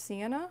burnt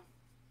sienna.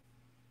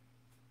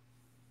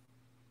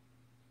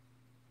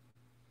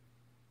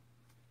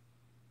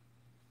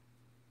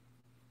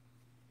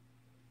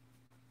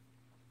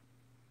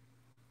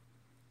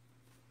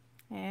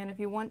 And if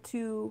you want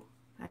to,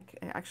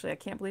 actually, I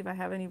can't believe I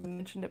haven't even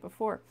mentioned it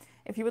before.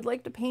 If you would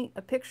like to paint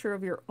a picture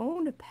of your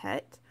own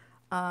pet,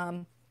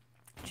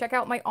 check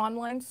out my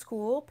online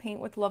school,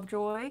 Paint with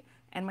Lovejoy,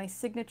 and my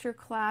signature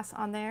class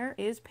on there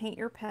is Paint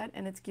Your Pet,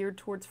 and it's geared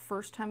towards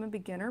first-time and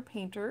beginner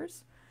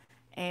painters.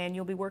 And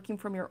you'll be working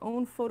from your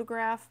own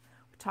photograph.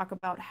 We talk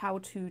about how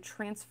to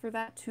transfer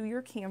that to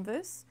your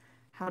canvas,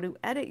 how to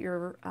edit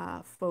your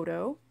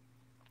photo,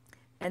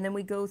 and then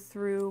we go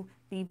through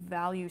the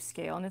value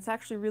scale. And it's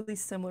actually really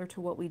similar to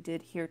what we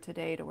did here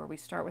today, to where we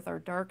start with our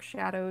dark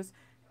shadows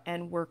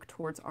and work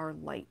towards our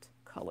light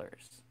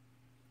colors.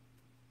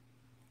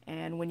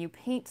 And when you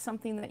paint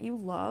something that you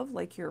love,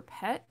 like your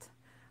pet,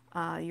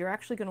 you're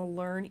actually going to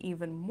learn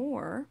even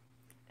more,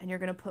 and you're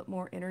going to put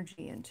more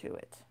energy into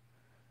it.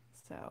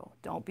 So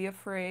don't be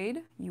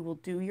afraid. You will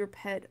do your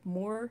pet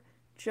more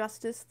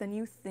justice than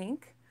you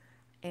think,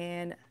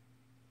 and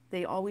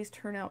they always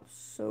turn out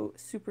so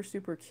super,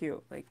 super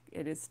cute. Like,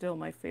 it is still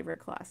my favorite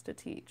class to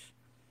teach.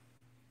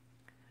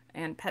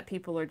 And pet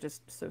people are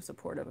just so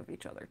supportive of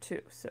each other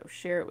too. So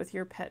share it with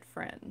your pet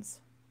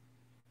friends.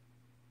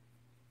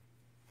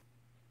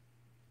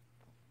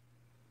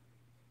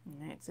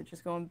 All right, so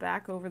just going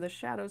back over the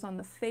shadows on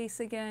the face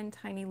again,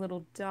 tiny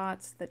little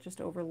dots that just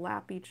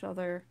overlap each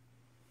other.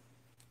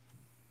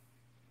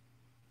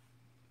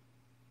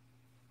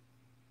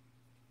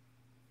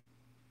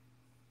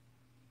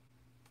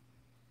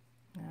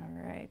 All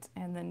right,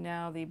 using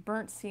now the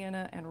burnt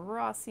sienna and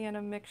raw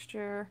sienna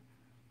mixture.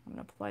 I'm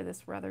going to apply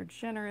this rather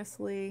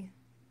generously.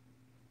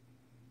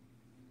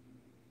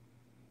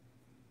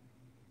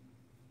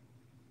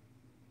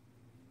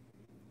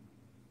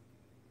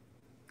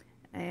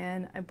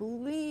 And I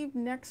believe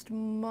next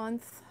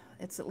month,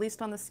 it's at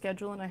least on the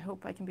schedule, and I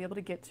hope I can be able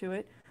to get to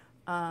it,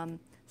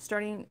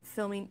 starting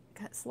filming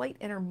slight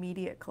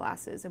intermediate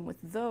classes. And with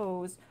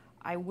those,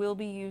 I will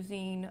be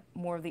using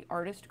more of the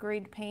artist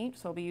grade paint.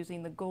 So I'll be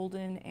using the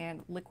Golden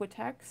and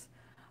Liquitex.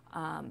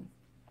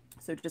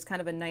 So just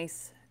kind of a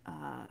nice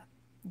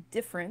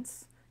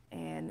difference,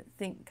 and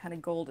think kind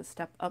of goal to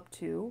step up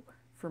to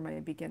for my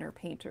beginner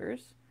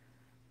painters.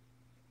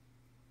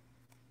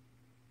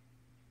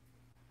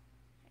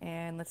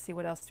 And let's see,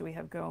 what else do we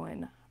have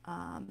going?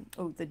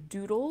 Oh, the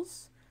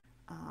doodles.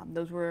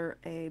 Those were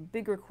a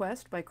big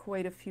request by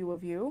quite a few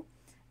of you.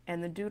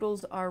 And the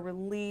doodles are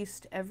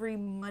released every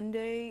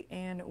Monday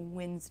and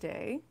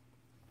Wednesday.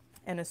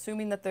 And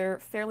assuming that they're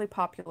fairly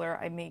popular,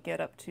 I may get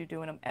up to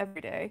doing them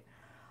every day.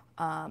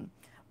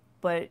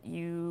 But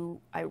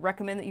I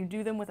recommend that you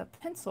do them with a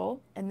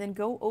pencil and then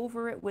go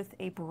over it with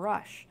a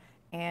brush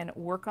and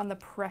work on the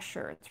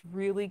pressure. It's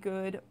really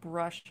good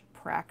brush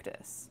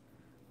practice.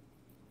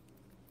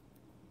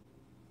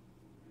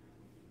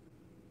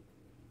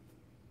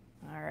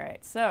 All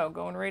right, so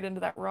going right into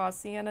that raw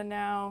sienna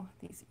now.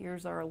 These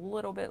ears are a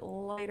little bit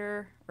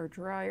lighter or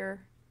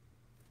drier.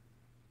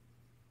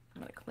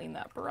 I'm gonna clean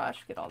that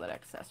brush, get all that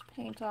excess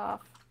paint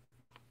off.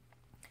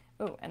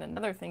 Oh, and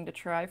another thing to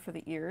try for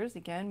the ears,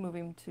 again,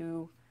 moving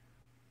to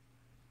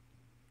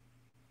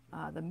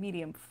the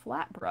medium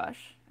flat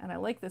brush. And I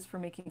like this for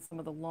making some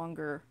of the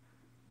longer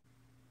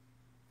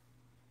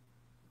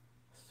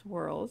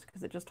swirls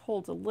because it just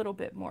holds a little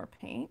bit more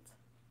paint.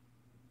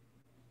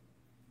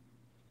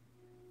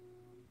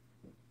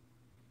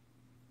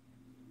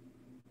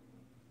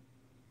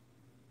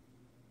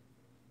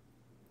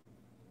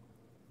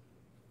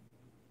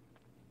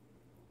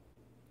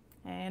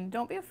 And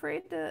don't be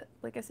afraid to,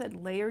 like I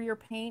said, layer your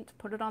paint,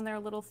 put it on there a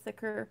little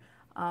thicker.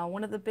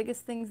 One of the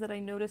biggest things that I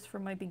notice for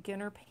my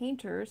beginner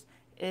painters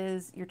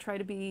is you try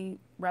to be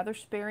rather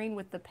sparing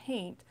with the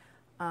paint,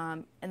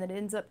 and that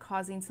ends up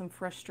causing some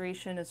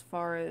frustration as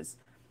far as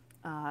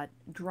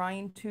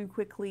drying too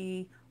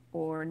quickly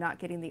or not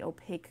getting the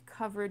opaque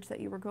coverage that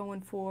you were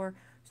going for.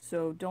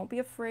 So don't be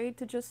afraid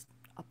to just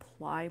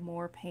apply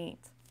more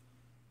paint.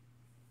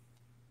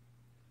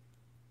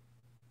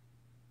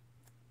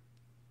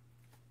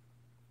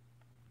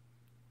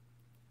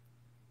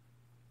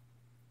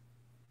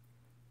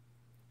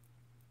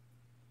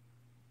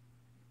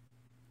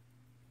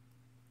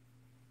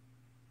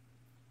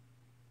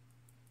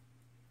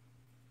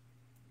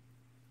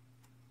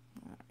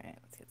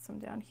 Some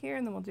down here,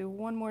 and then we'll do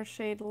one more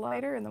shade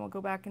lighter, and then we'll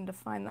go back and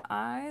define the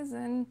eyes.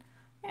 And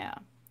yeah,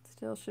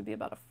 still should be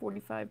about a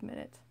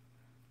 45-minute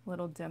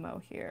little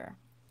demo here.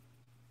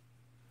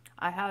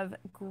 I have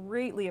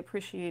greatly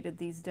appreciated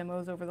these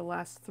demos over the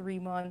last 3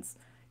 months.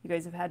 You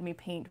guys have had me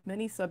paint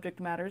many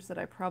subject matters that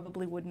I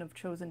probably wouldn't have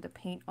chosen to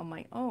paint on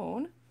my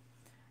own,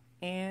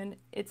 and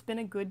it's been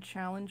a good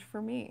challenge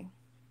for me.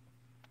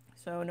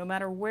 So no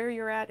matter where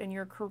you're at in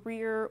your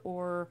career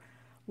or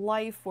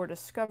life or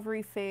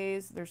discovery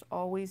phase, there's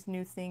always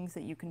new things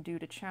that you can do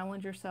to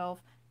challenge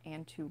yourself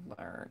and to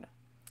learn.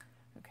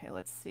 Okay,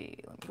 let's see.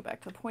 Let me go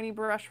back to the pointy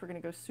brush. We're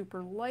going to go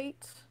super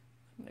light.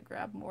 I'm going to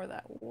grab more of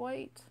that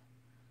white,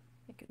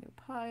 make a new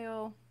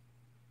pile.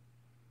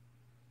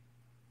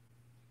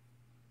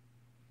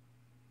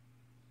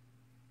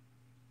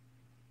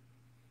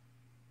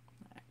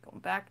 All right,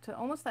 going back to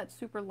almost that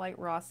super light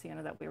raw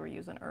sienna that we were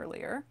using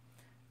earlier.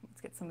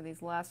 Let's get some of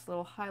these last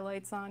little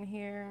highlights on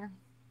here.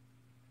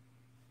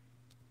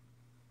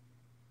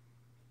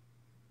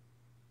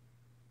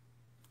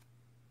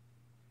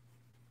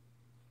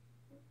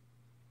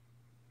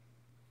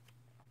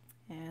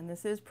 And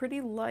this is pretty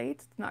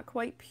light, it's not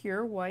quite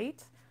pure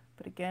white,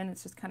 but again,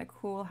 it's just kind of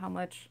cool how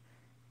much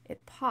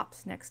it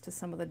pops next to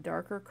some of the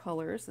darker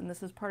colors. And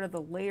this is part of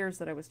the layers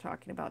that I was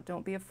talking about.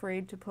 Don't be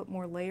afraid to put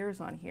more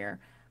layers on here,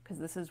 because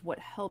this is what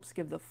helps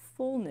give the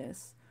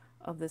fullness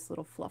of this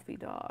little fluffy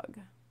dog.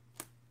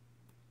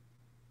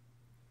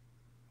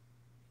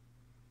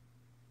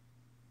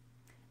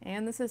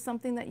 And this is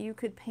something that you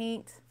could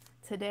paint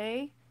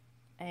today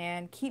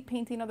and keep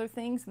painting other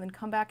things, and then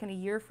come back in a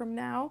year from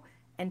now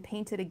and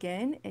paint it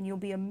again, and you'll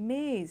be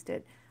amazed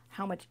at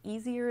how much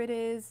easier it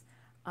is,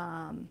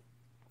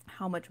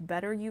 how much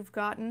better you've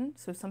gotten.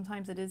 So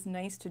sometimes it is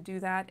nice to do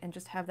that and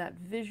just have that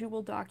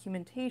visual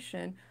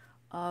documentation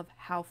of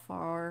how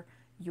far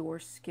your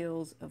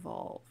skills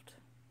evolved.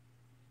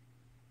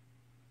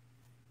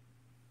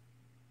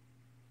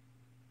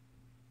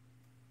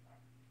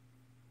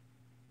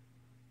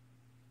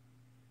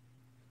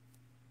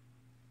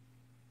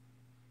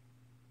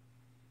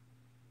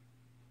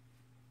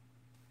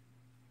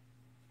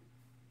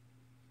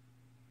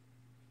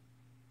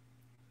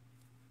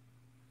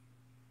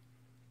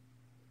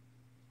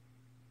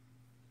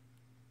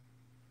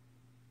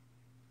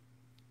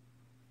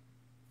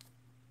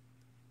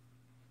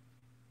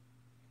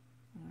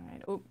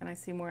 Oh, and I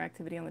see more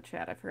activity on the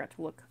chat. I forgot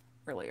to look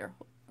earlier.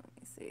 Let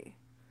me see.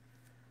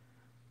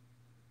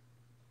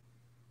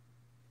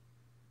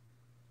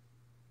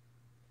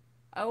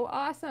 Oh,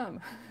 awesome.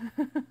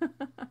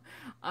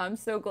 I'm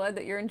so glad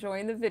that you're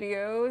enjoying the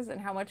videos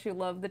and how much you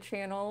love the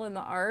channel and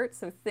the art.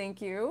 So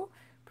thank you.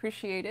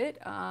 Appreciate it.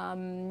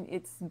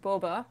 It's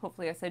Boba.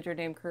 Hopefully I said your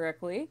name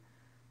correctly.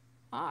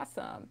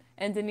 Awesome.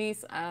 And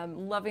Denise,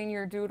 I'm loving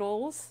your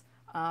doodles,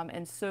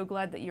 and so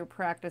glad that you're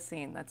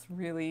practicing. That's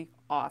really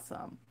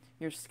awesome.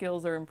 Your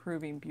skills are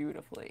improving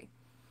beautifully.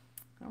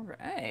 All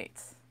right.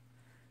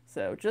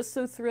 So just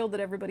so thrilled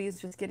that everybody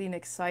is just getting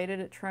excited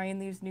at trying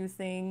these new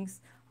things,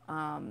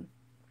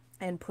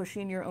 and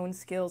pushing your own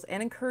skills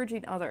and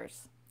encouraging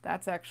others.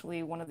 That's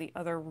actually one of the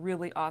other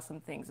really awesome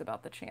things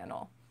about the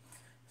channel.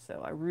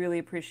 So I really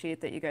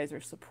appreciate that you guys are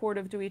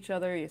supportive to each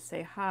other. You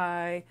say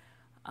hi.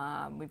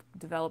 We've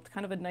developed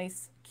kind of a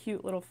nice,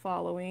 cute little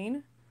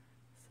following.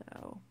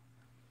 So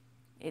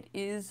it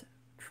is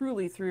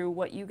truly through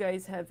what you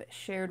guys have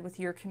shared with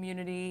your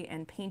community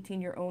and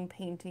painting your own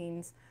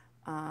paintings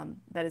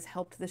that has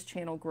helped this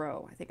channel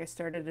grow. I think I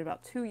started it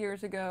about 2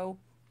 years ago.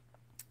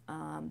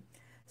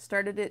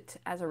 Started it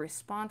as a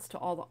response to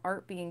all the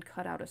art being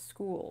cut out of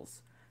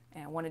schools.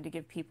 And I wanted to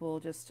give people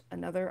just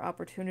another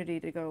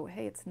opportunity to go,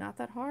 hey, it's not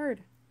that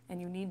hard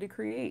and you need to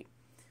create.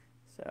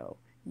 So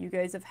you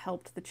guys have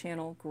helped the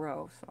channel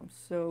grow, so I'm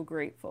so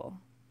grateful.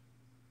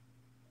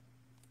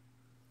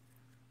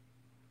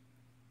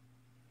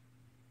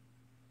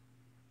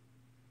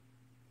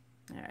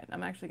 All right,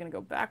 I'm actually going to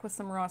go back with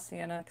some raw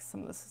sienna because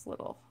some of this is a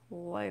little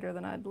lighter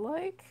than I'd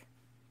like.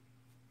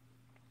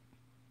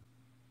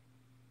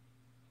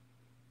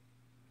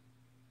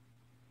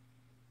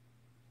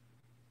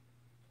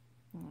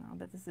 Oh,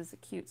 but this is a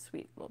cute,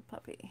 sweet little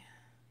puppy.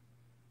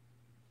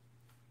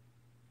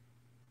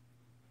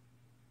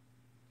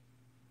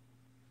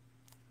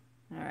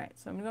 All right,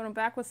 so I'm going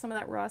back with some of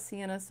that raw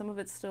sienna. Some of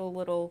it's still a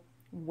little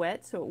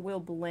wet, so it will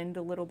blend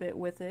a little bit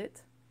with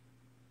it.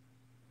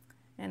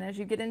 And as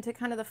you get into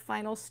kind of the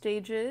final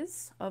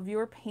stages of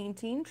your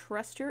painting,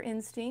 trust your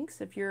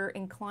instincts. If you're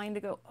inclined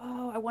to go,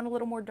 oh, I want a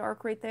little more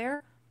dark right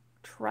there,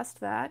 trust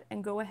that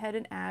and go ahead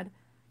and add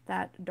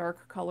that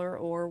dark color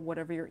or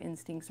whatever your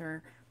instincts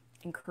are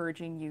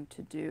encouraging you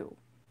to do.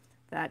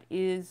 That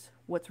is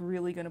what's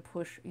really going to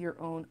push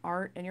your own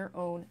art and your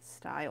own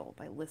style,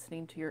 by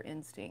listening to your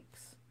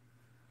instincts.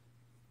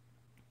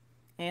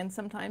 And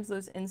sometimes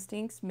those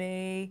instincts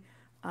may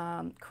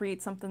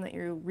create something that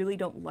you really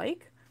don't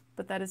like,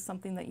 but that is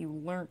something that you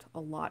learned a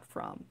lot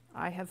from.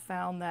 I have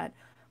found that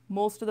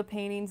most of the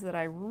paintings that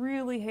I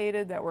really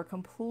hated, that were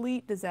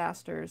complete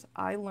disasters,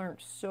 I learned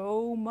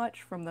so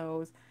much from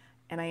those,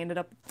 and I ended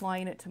up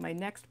applying it to my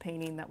next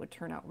painting that would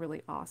turn out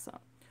really awesome.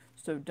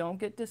 So don't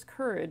get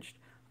discouraged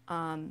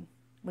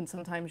when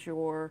sometimes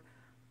your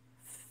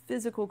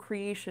physical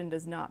creation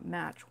does not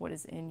match what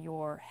is in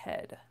your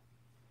head.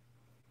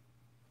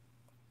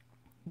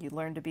 You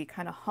learn to be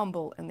kind of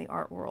humble in the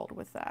art world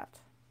with that.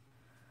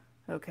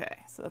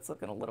 Okay, so that's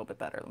looking a little bit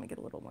better. Let me get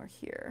a little more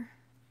here.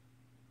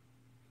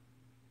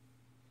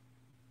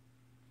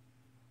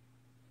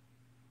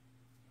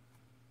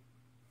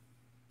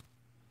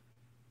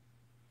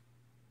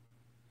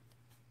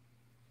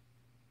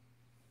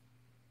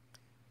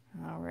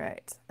 All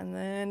right, and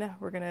then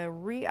we're gonna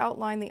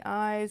re-outline the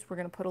eyes. We're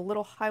gonna put a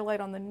little highlight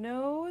on the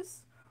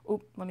nose.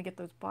 Oh, let me get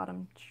those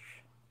bottom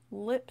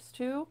lips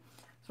too.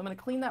 So I'm gonna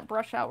clean that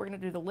brush out. We're gonna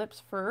do the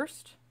lips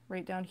first,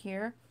 right down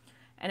here.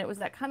 And it was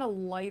that kind of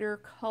lighter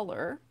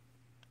color,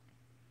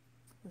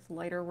 this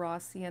lighter raw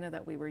sienna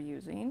that we were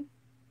using.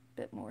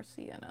 A bit more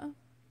sienna.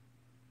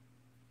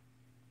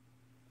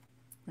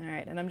 All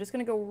right, and I'm just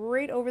going to go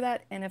right over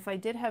that, and if I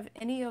did have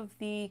any of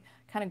the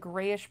kind of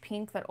grayish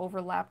pink that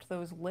overlapped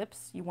those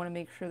lips, you want to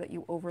make sure that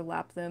you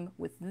overlap them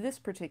with this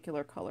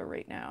particular color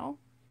right now.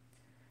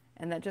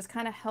 And that just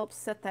kind of helps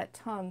set that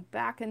tongue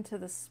back into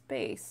the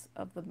space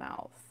of the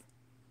mouth.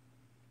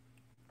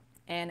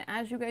 And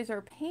as you guys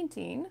are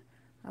painting,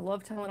 I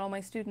love telling all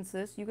my students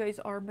this, you guys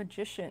are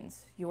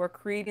magicians. You are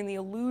creating the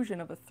illusion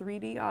of a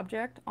 3D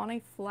object on a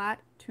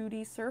flat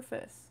 2D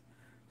surface.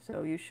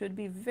 So you should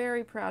be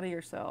very proud of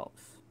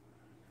yourselves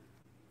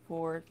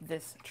for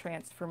this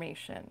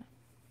transformation.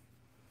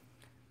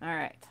 All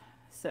right,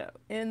 so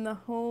in the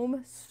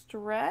home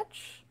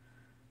stretch,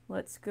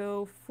 let's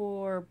go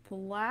for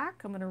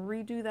black. I'm going to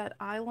redo that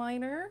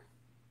eyeliner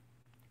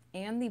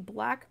and the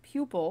black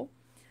pupil.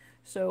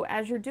 So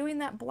as you're doing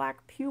that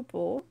black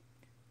pupil,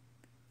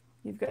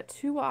 you've got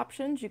two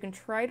options. You can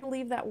try to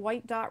leave that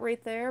white dot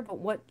right there, but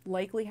what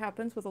likely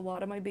happens with a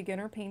lot of my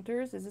beginner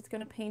painters is it's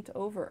going to paint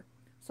over.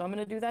 So I'm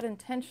going to do that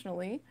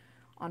intentionally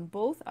on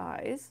both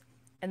eyes,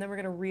 and then we're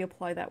going to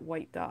reapply that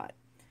white dot.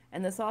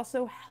 And this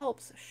also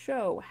helps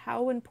show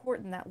how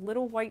important that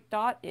little white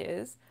dot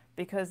is,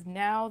 because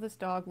now this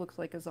dog looks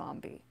like a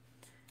zombie.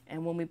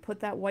 And when we put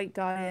that white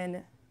dot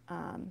in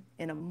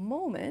a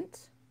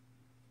moment,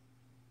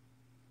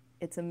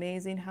 it's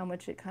amazing how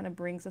much it kind of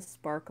brings a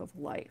spark of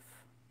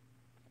life.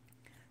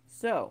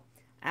 So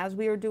as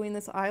we are doing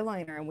this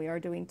eyeliner, and we are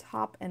doing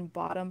top and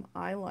bottom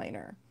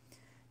eyeliner.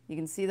 You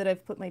can see that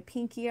I've put my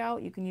pinky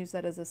out. You can use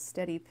that as a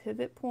steady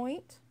pivot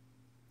point.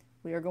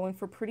 We are going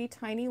for pretty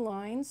tiny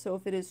lines, so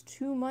if it is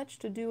too much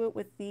to do it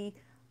with the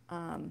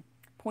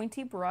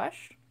pointy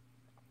brush,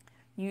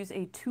 use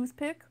a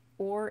toothpick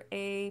or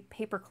a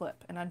paper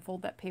clip and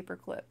unfold that paper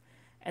clip.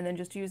 And then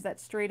just use that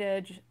straight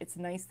edge. It's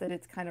nice that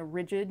it's kind of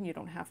rigid and you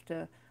don't have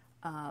to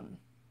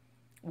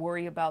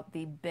worry about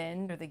the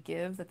bend or the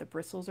give that the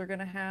bristles are going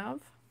to have.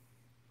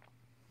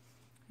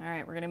 All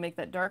right, we're going to make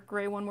that dark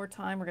gray one more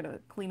time. We're going to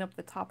clean up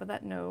the top of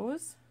that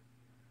nose.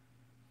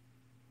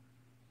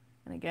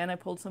 And again, I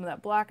pulled some of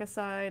that black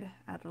aside,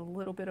 added a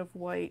little bit of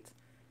white.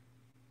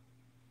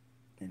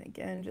 And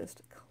again,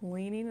 just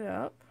cleaning it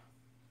up.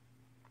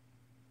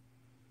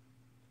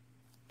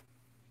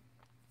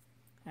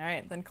 All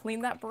right, then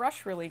clean that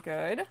brush really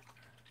good.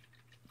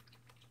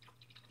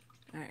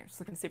 All right, just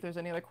looking to see if there's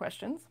any other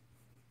questions.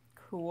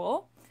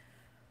 Cool.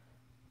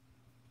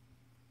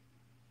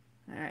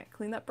 All right,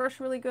 clean that brush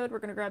really good. We're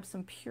going to grab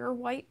some pure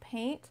white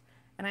paint,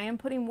 and I am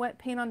putting wet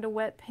paint onto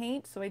wet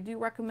paint, so I do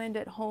recommend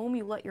at home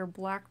you let your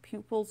black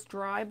pupils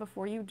dry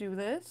before you do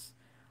this.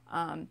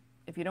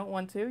 If you don't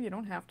want to, you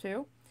don't have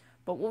to.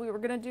 But what we were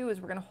going to do is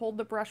we're going to hold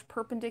the brush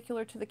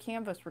perpendicular to the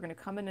canvas. We're going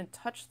to come in and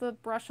touch the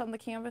brush on the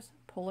canvas,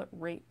 pull it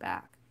right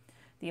back.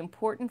 The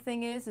important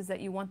thing is that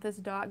you want this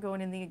dot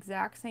going in the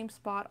exact same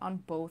spot on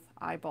both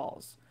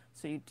eyeballs.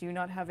 So you do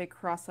not have a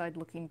cross-eyed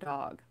looking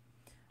dog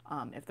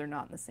if they're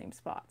not in the same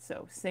spot.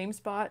 So same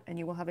spot and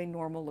you will have a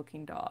normal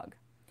looking dog.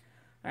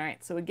 All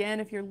right, so again,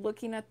 if you're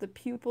looking at the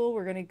pupil,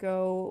 we're going to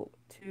go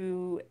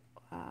to,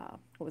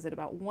 what was it,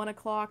 about 1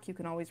 o'clock. You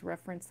can always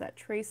reference that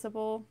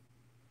Traceable.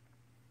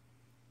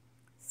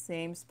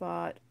 Same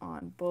spot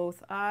on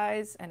both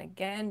eyes. And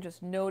again,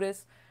 just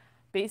notice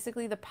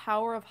basically the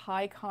power of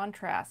high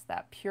contrast,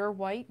 that pure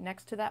white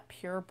next to that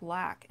pure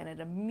black, and it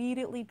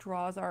immediately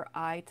draws our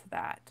eye to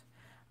that.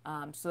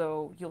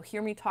 So you'll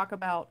hear me talk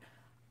about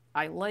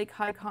I like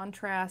high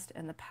contrast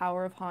and the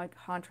power of high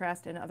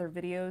contrast in other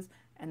videos,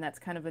 and that's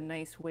kind of a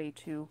nice way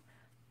to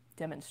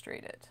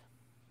demonstrate it.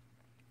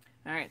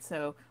 All right,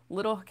 so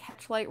little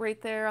catchlight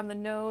right there on the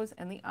nose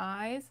and the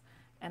eyes,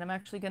 and I'm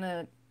actually going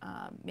to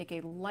make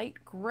a light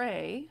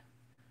gray,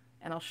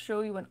 and I'll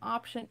show you an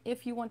option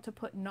if you want to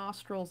put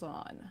nostrils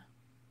on.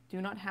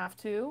 Do not have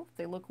to. If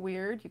they look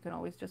weird, you can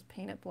always just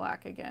paint it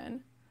black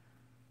again.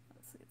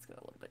 Let's see, let's go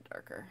a little bit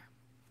darker.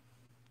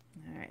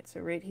 All right,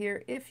 so right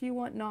here, if you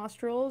want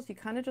nostrils, you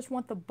kind of just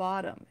want the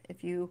bottom.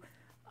 If you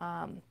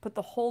put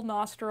the whole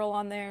nostril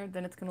on there,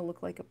 then it's going to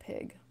look like a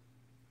pig.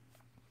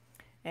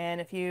 And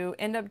if you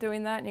end up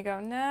doing that and you go,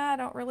 nah, I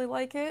don't really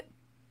like it,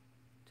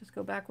 just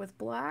go back with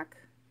black,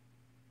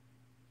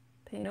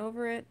 paint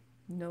over it.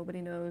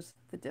 Nobody knows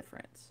the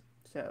difference.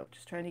 So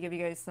just trying to give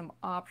you guys some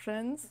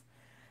options.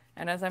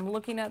 And as I'm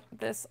looking at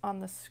this on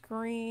the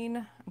screen,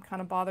 I'm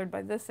kind of bothered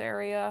by this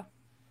area.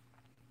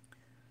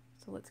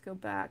 So let's go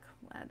back,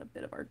 we'll add a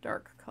bit of our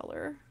dark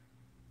color.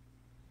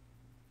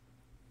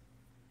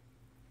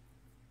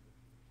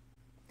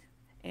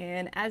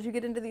 And as you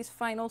get into these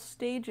final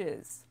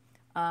stages,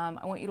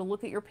 I want you to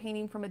look at your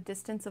painting from a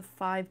distance of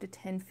 5 to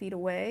 10 feet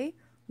away.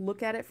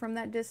 Look at it from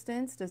that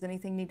distance. Does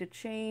anything need to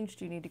change?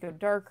 Do you need to go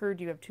darker?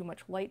 Do you have too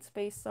much light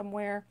space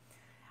somewhere?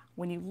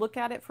 When you look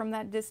at it from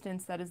that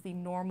distance, that is the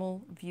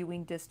normal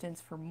viewing distance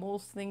for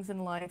most things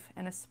in life,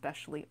 and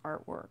especially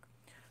artwork.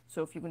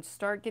 So if you can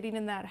start getting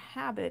in that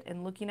habit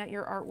and looking at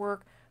your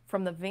artwork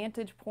from the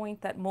vantage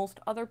point that most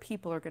other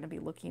people are going to be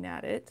looking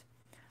at it,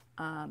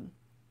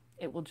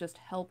 it will just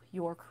help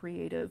your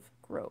creative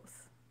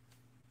growth.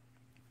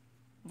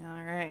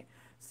 All right.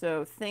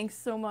 So thanks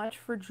so much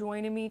for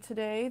joining me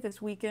today,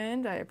 this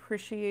weekend. I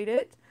appreciate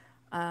it.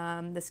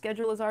 The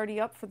schedule is already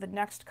up for the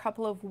next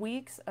couple of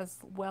weeks, as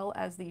well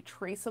as the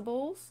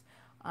traceables.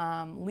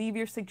 Leave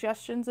your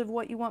suggestions of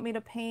what you want me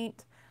to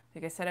paint.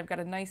 Like I said, I've got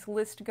a nice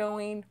list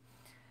going,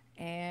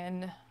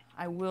 and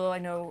I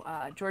know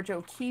George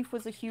O'Keeffe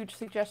was a huge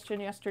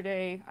suggestion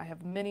yesterday. I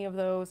have many of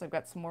those. I've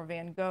got some more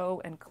Van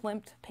Gogh and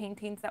Klimt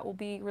paintings that will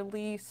be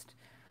released.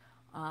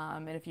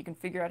 And if you can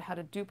figure out how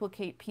to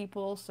duplicate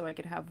people so I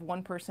could have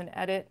one person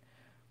edit,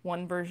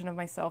 one version of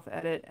myself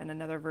edit, and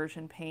another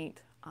version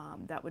paint,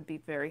 that would be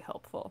very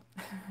helpful.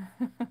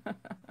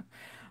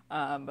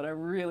 But I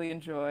really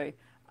enjoy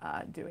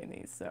doing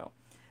these. So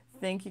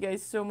thank you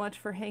guys so much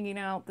for hanging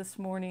out this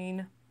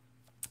morning.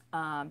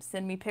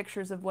 Send me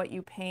pictures of what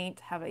you paint.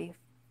 Have a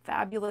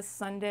fabulous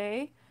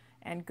Sunday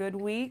and good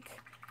week.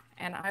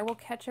 And I will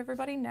catch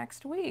everybody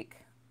next week.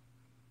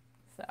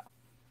 So,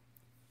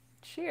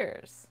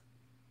 cheers.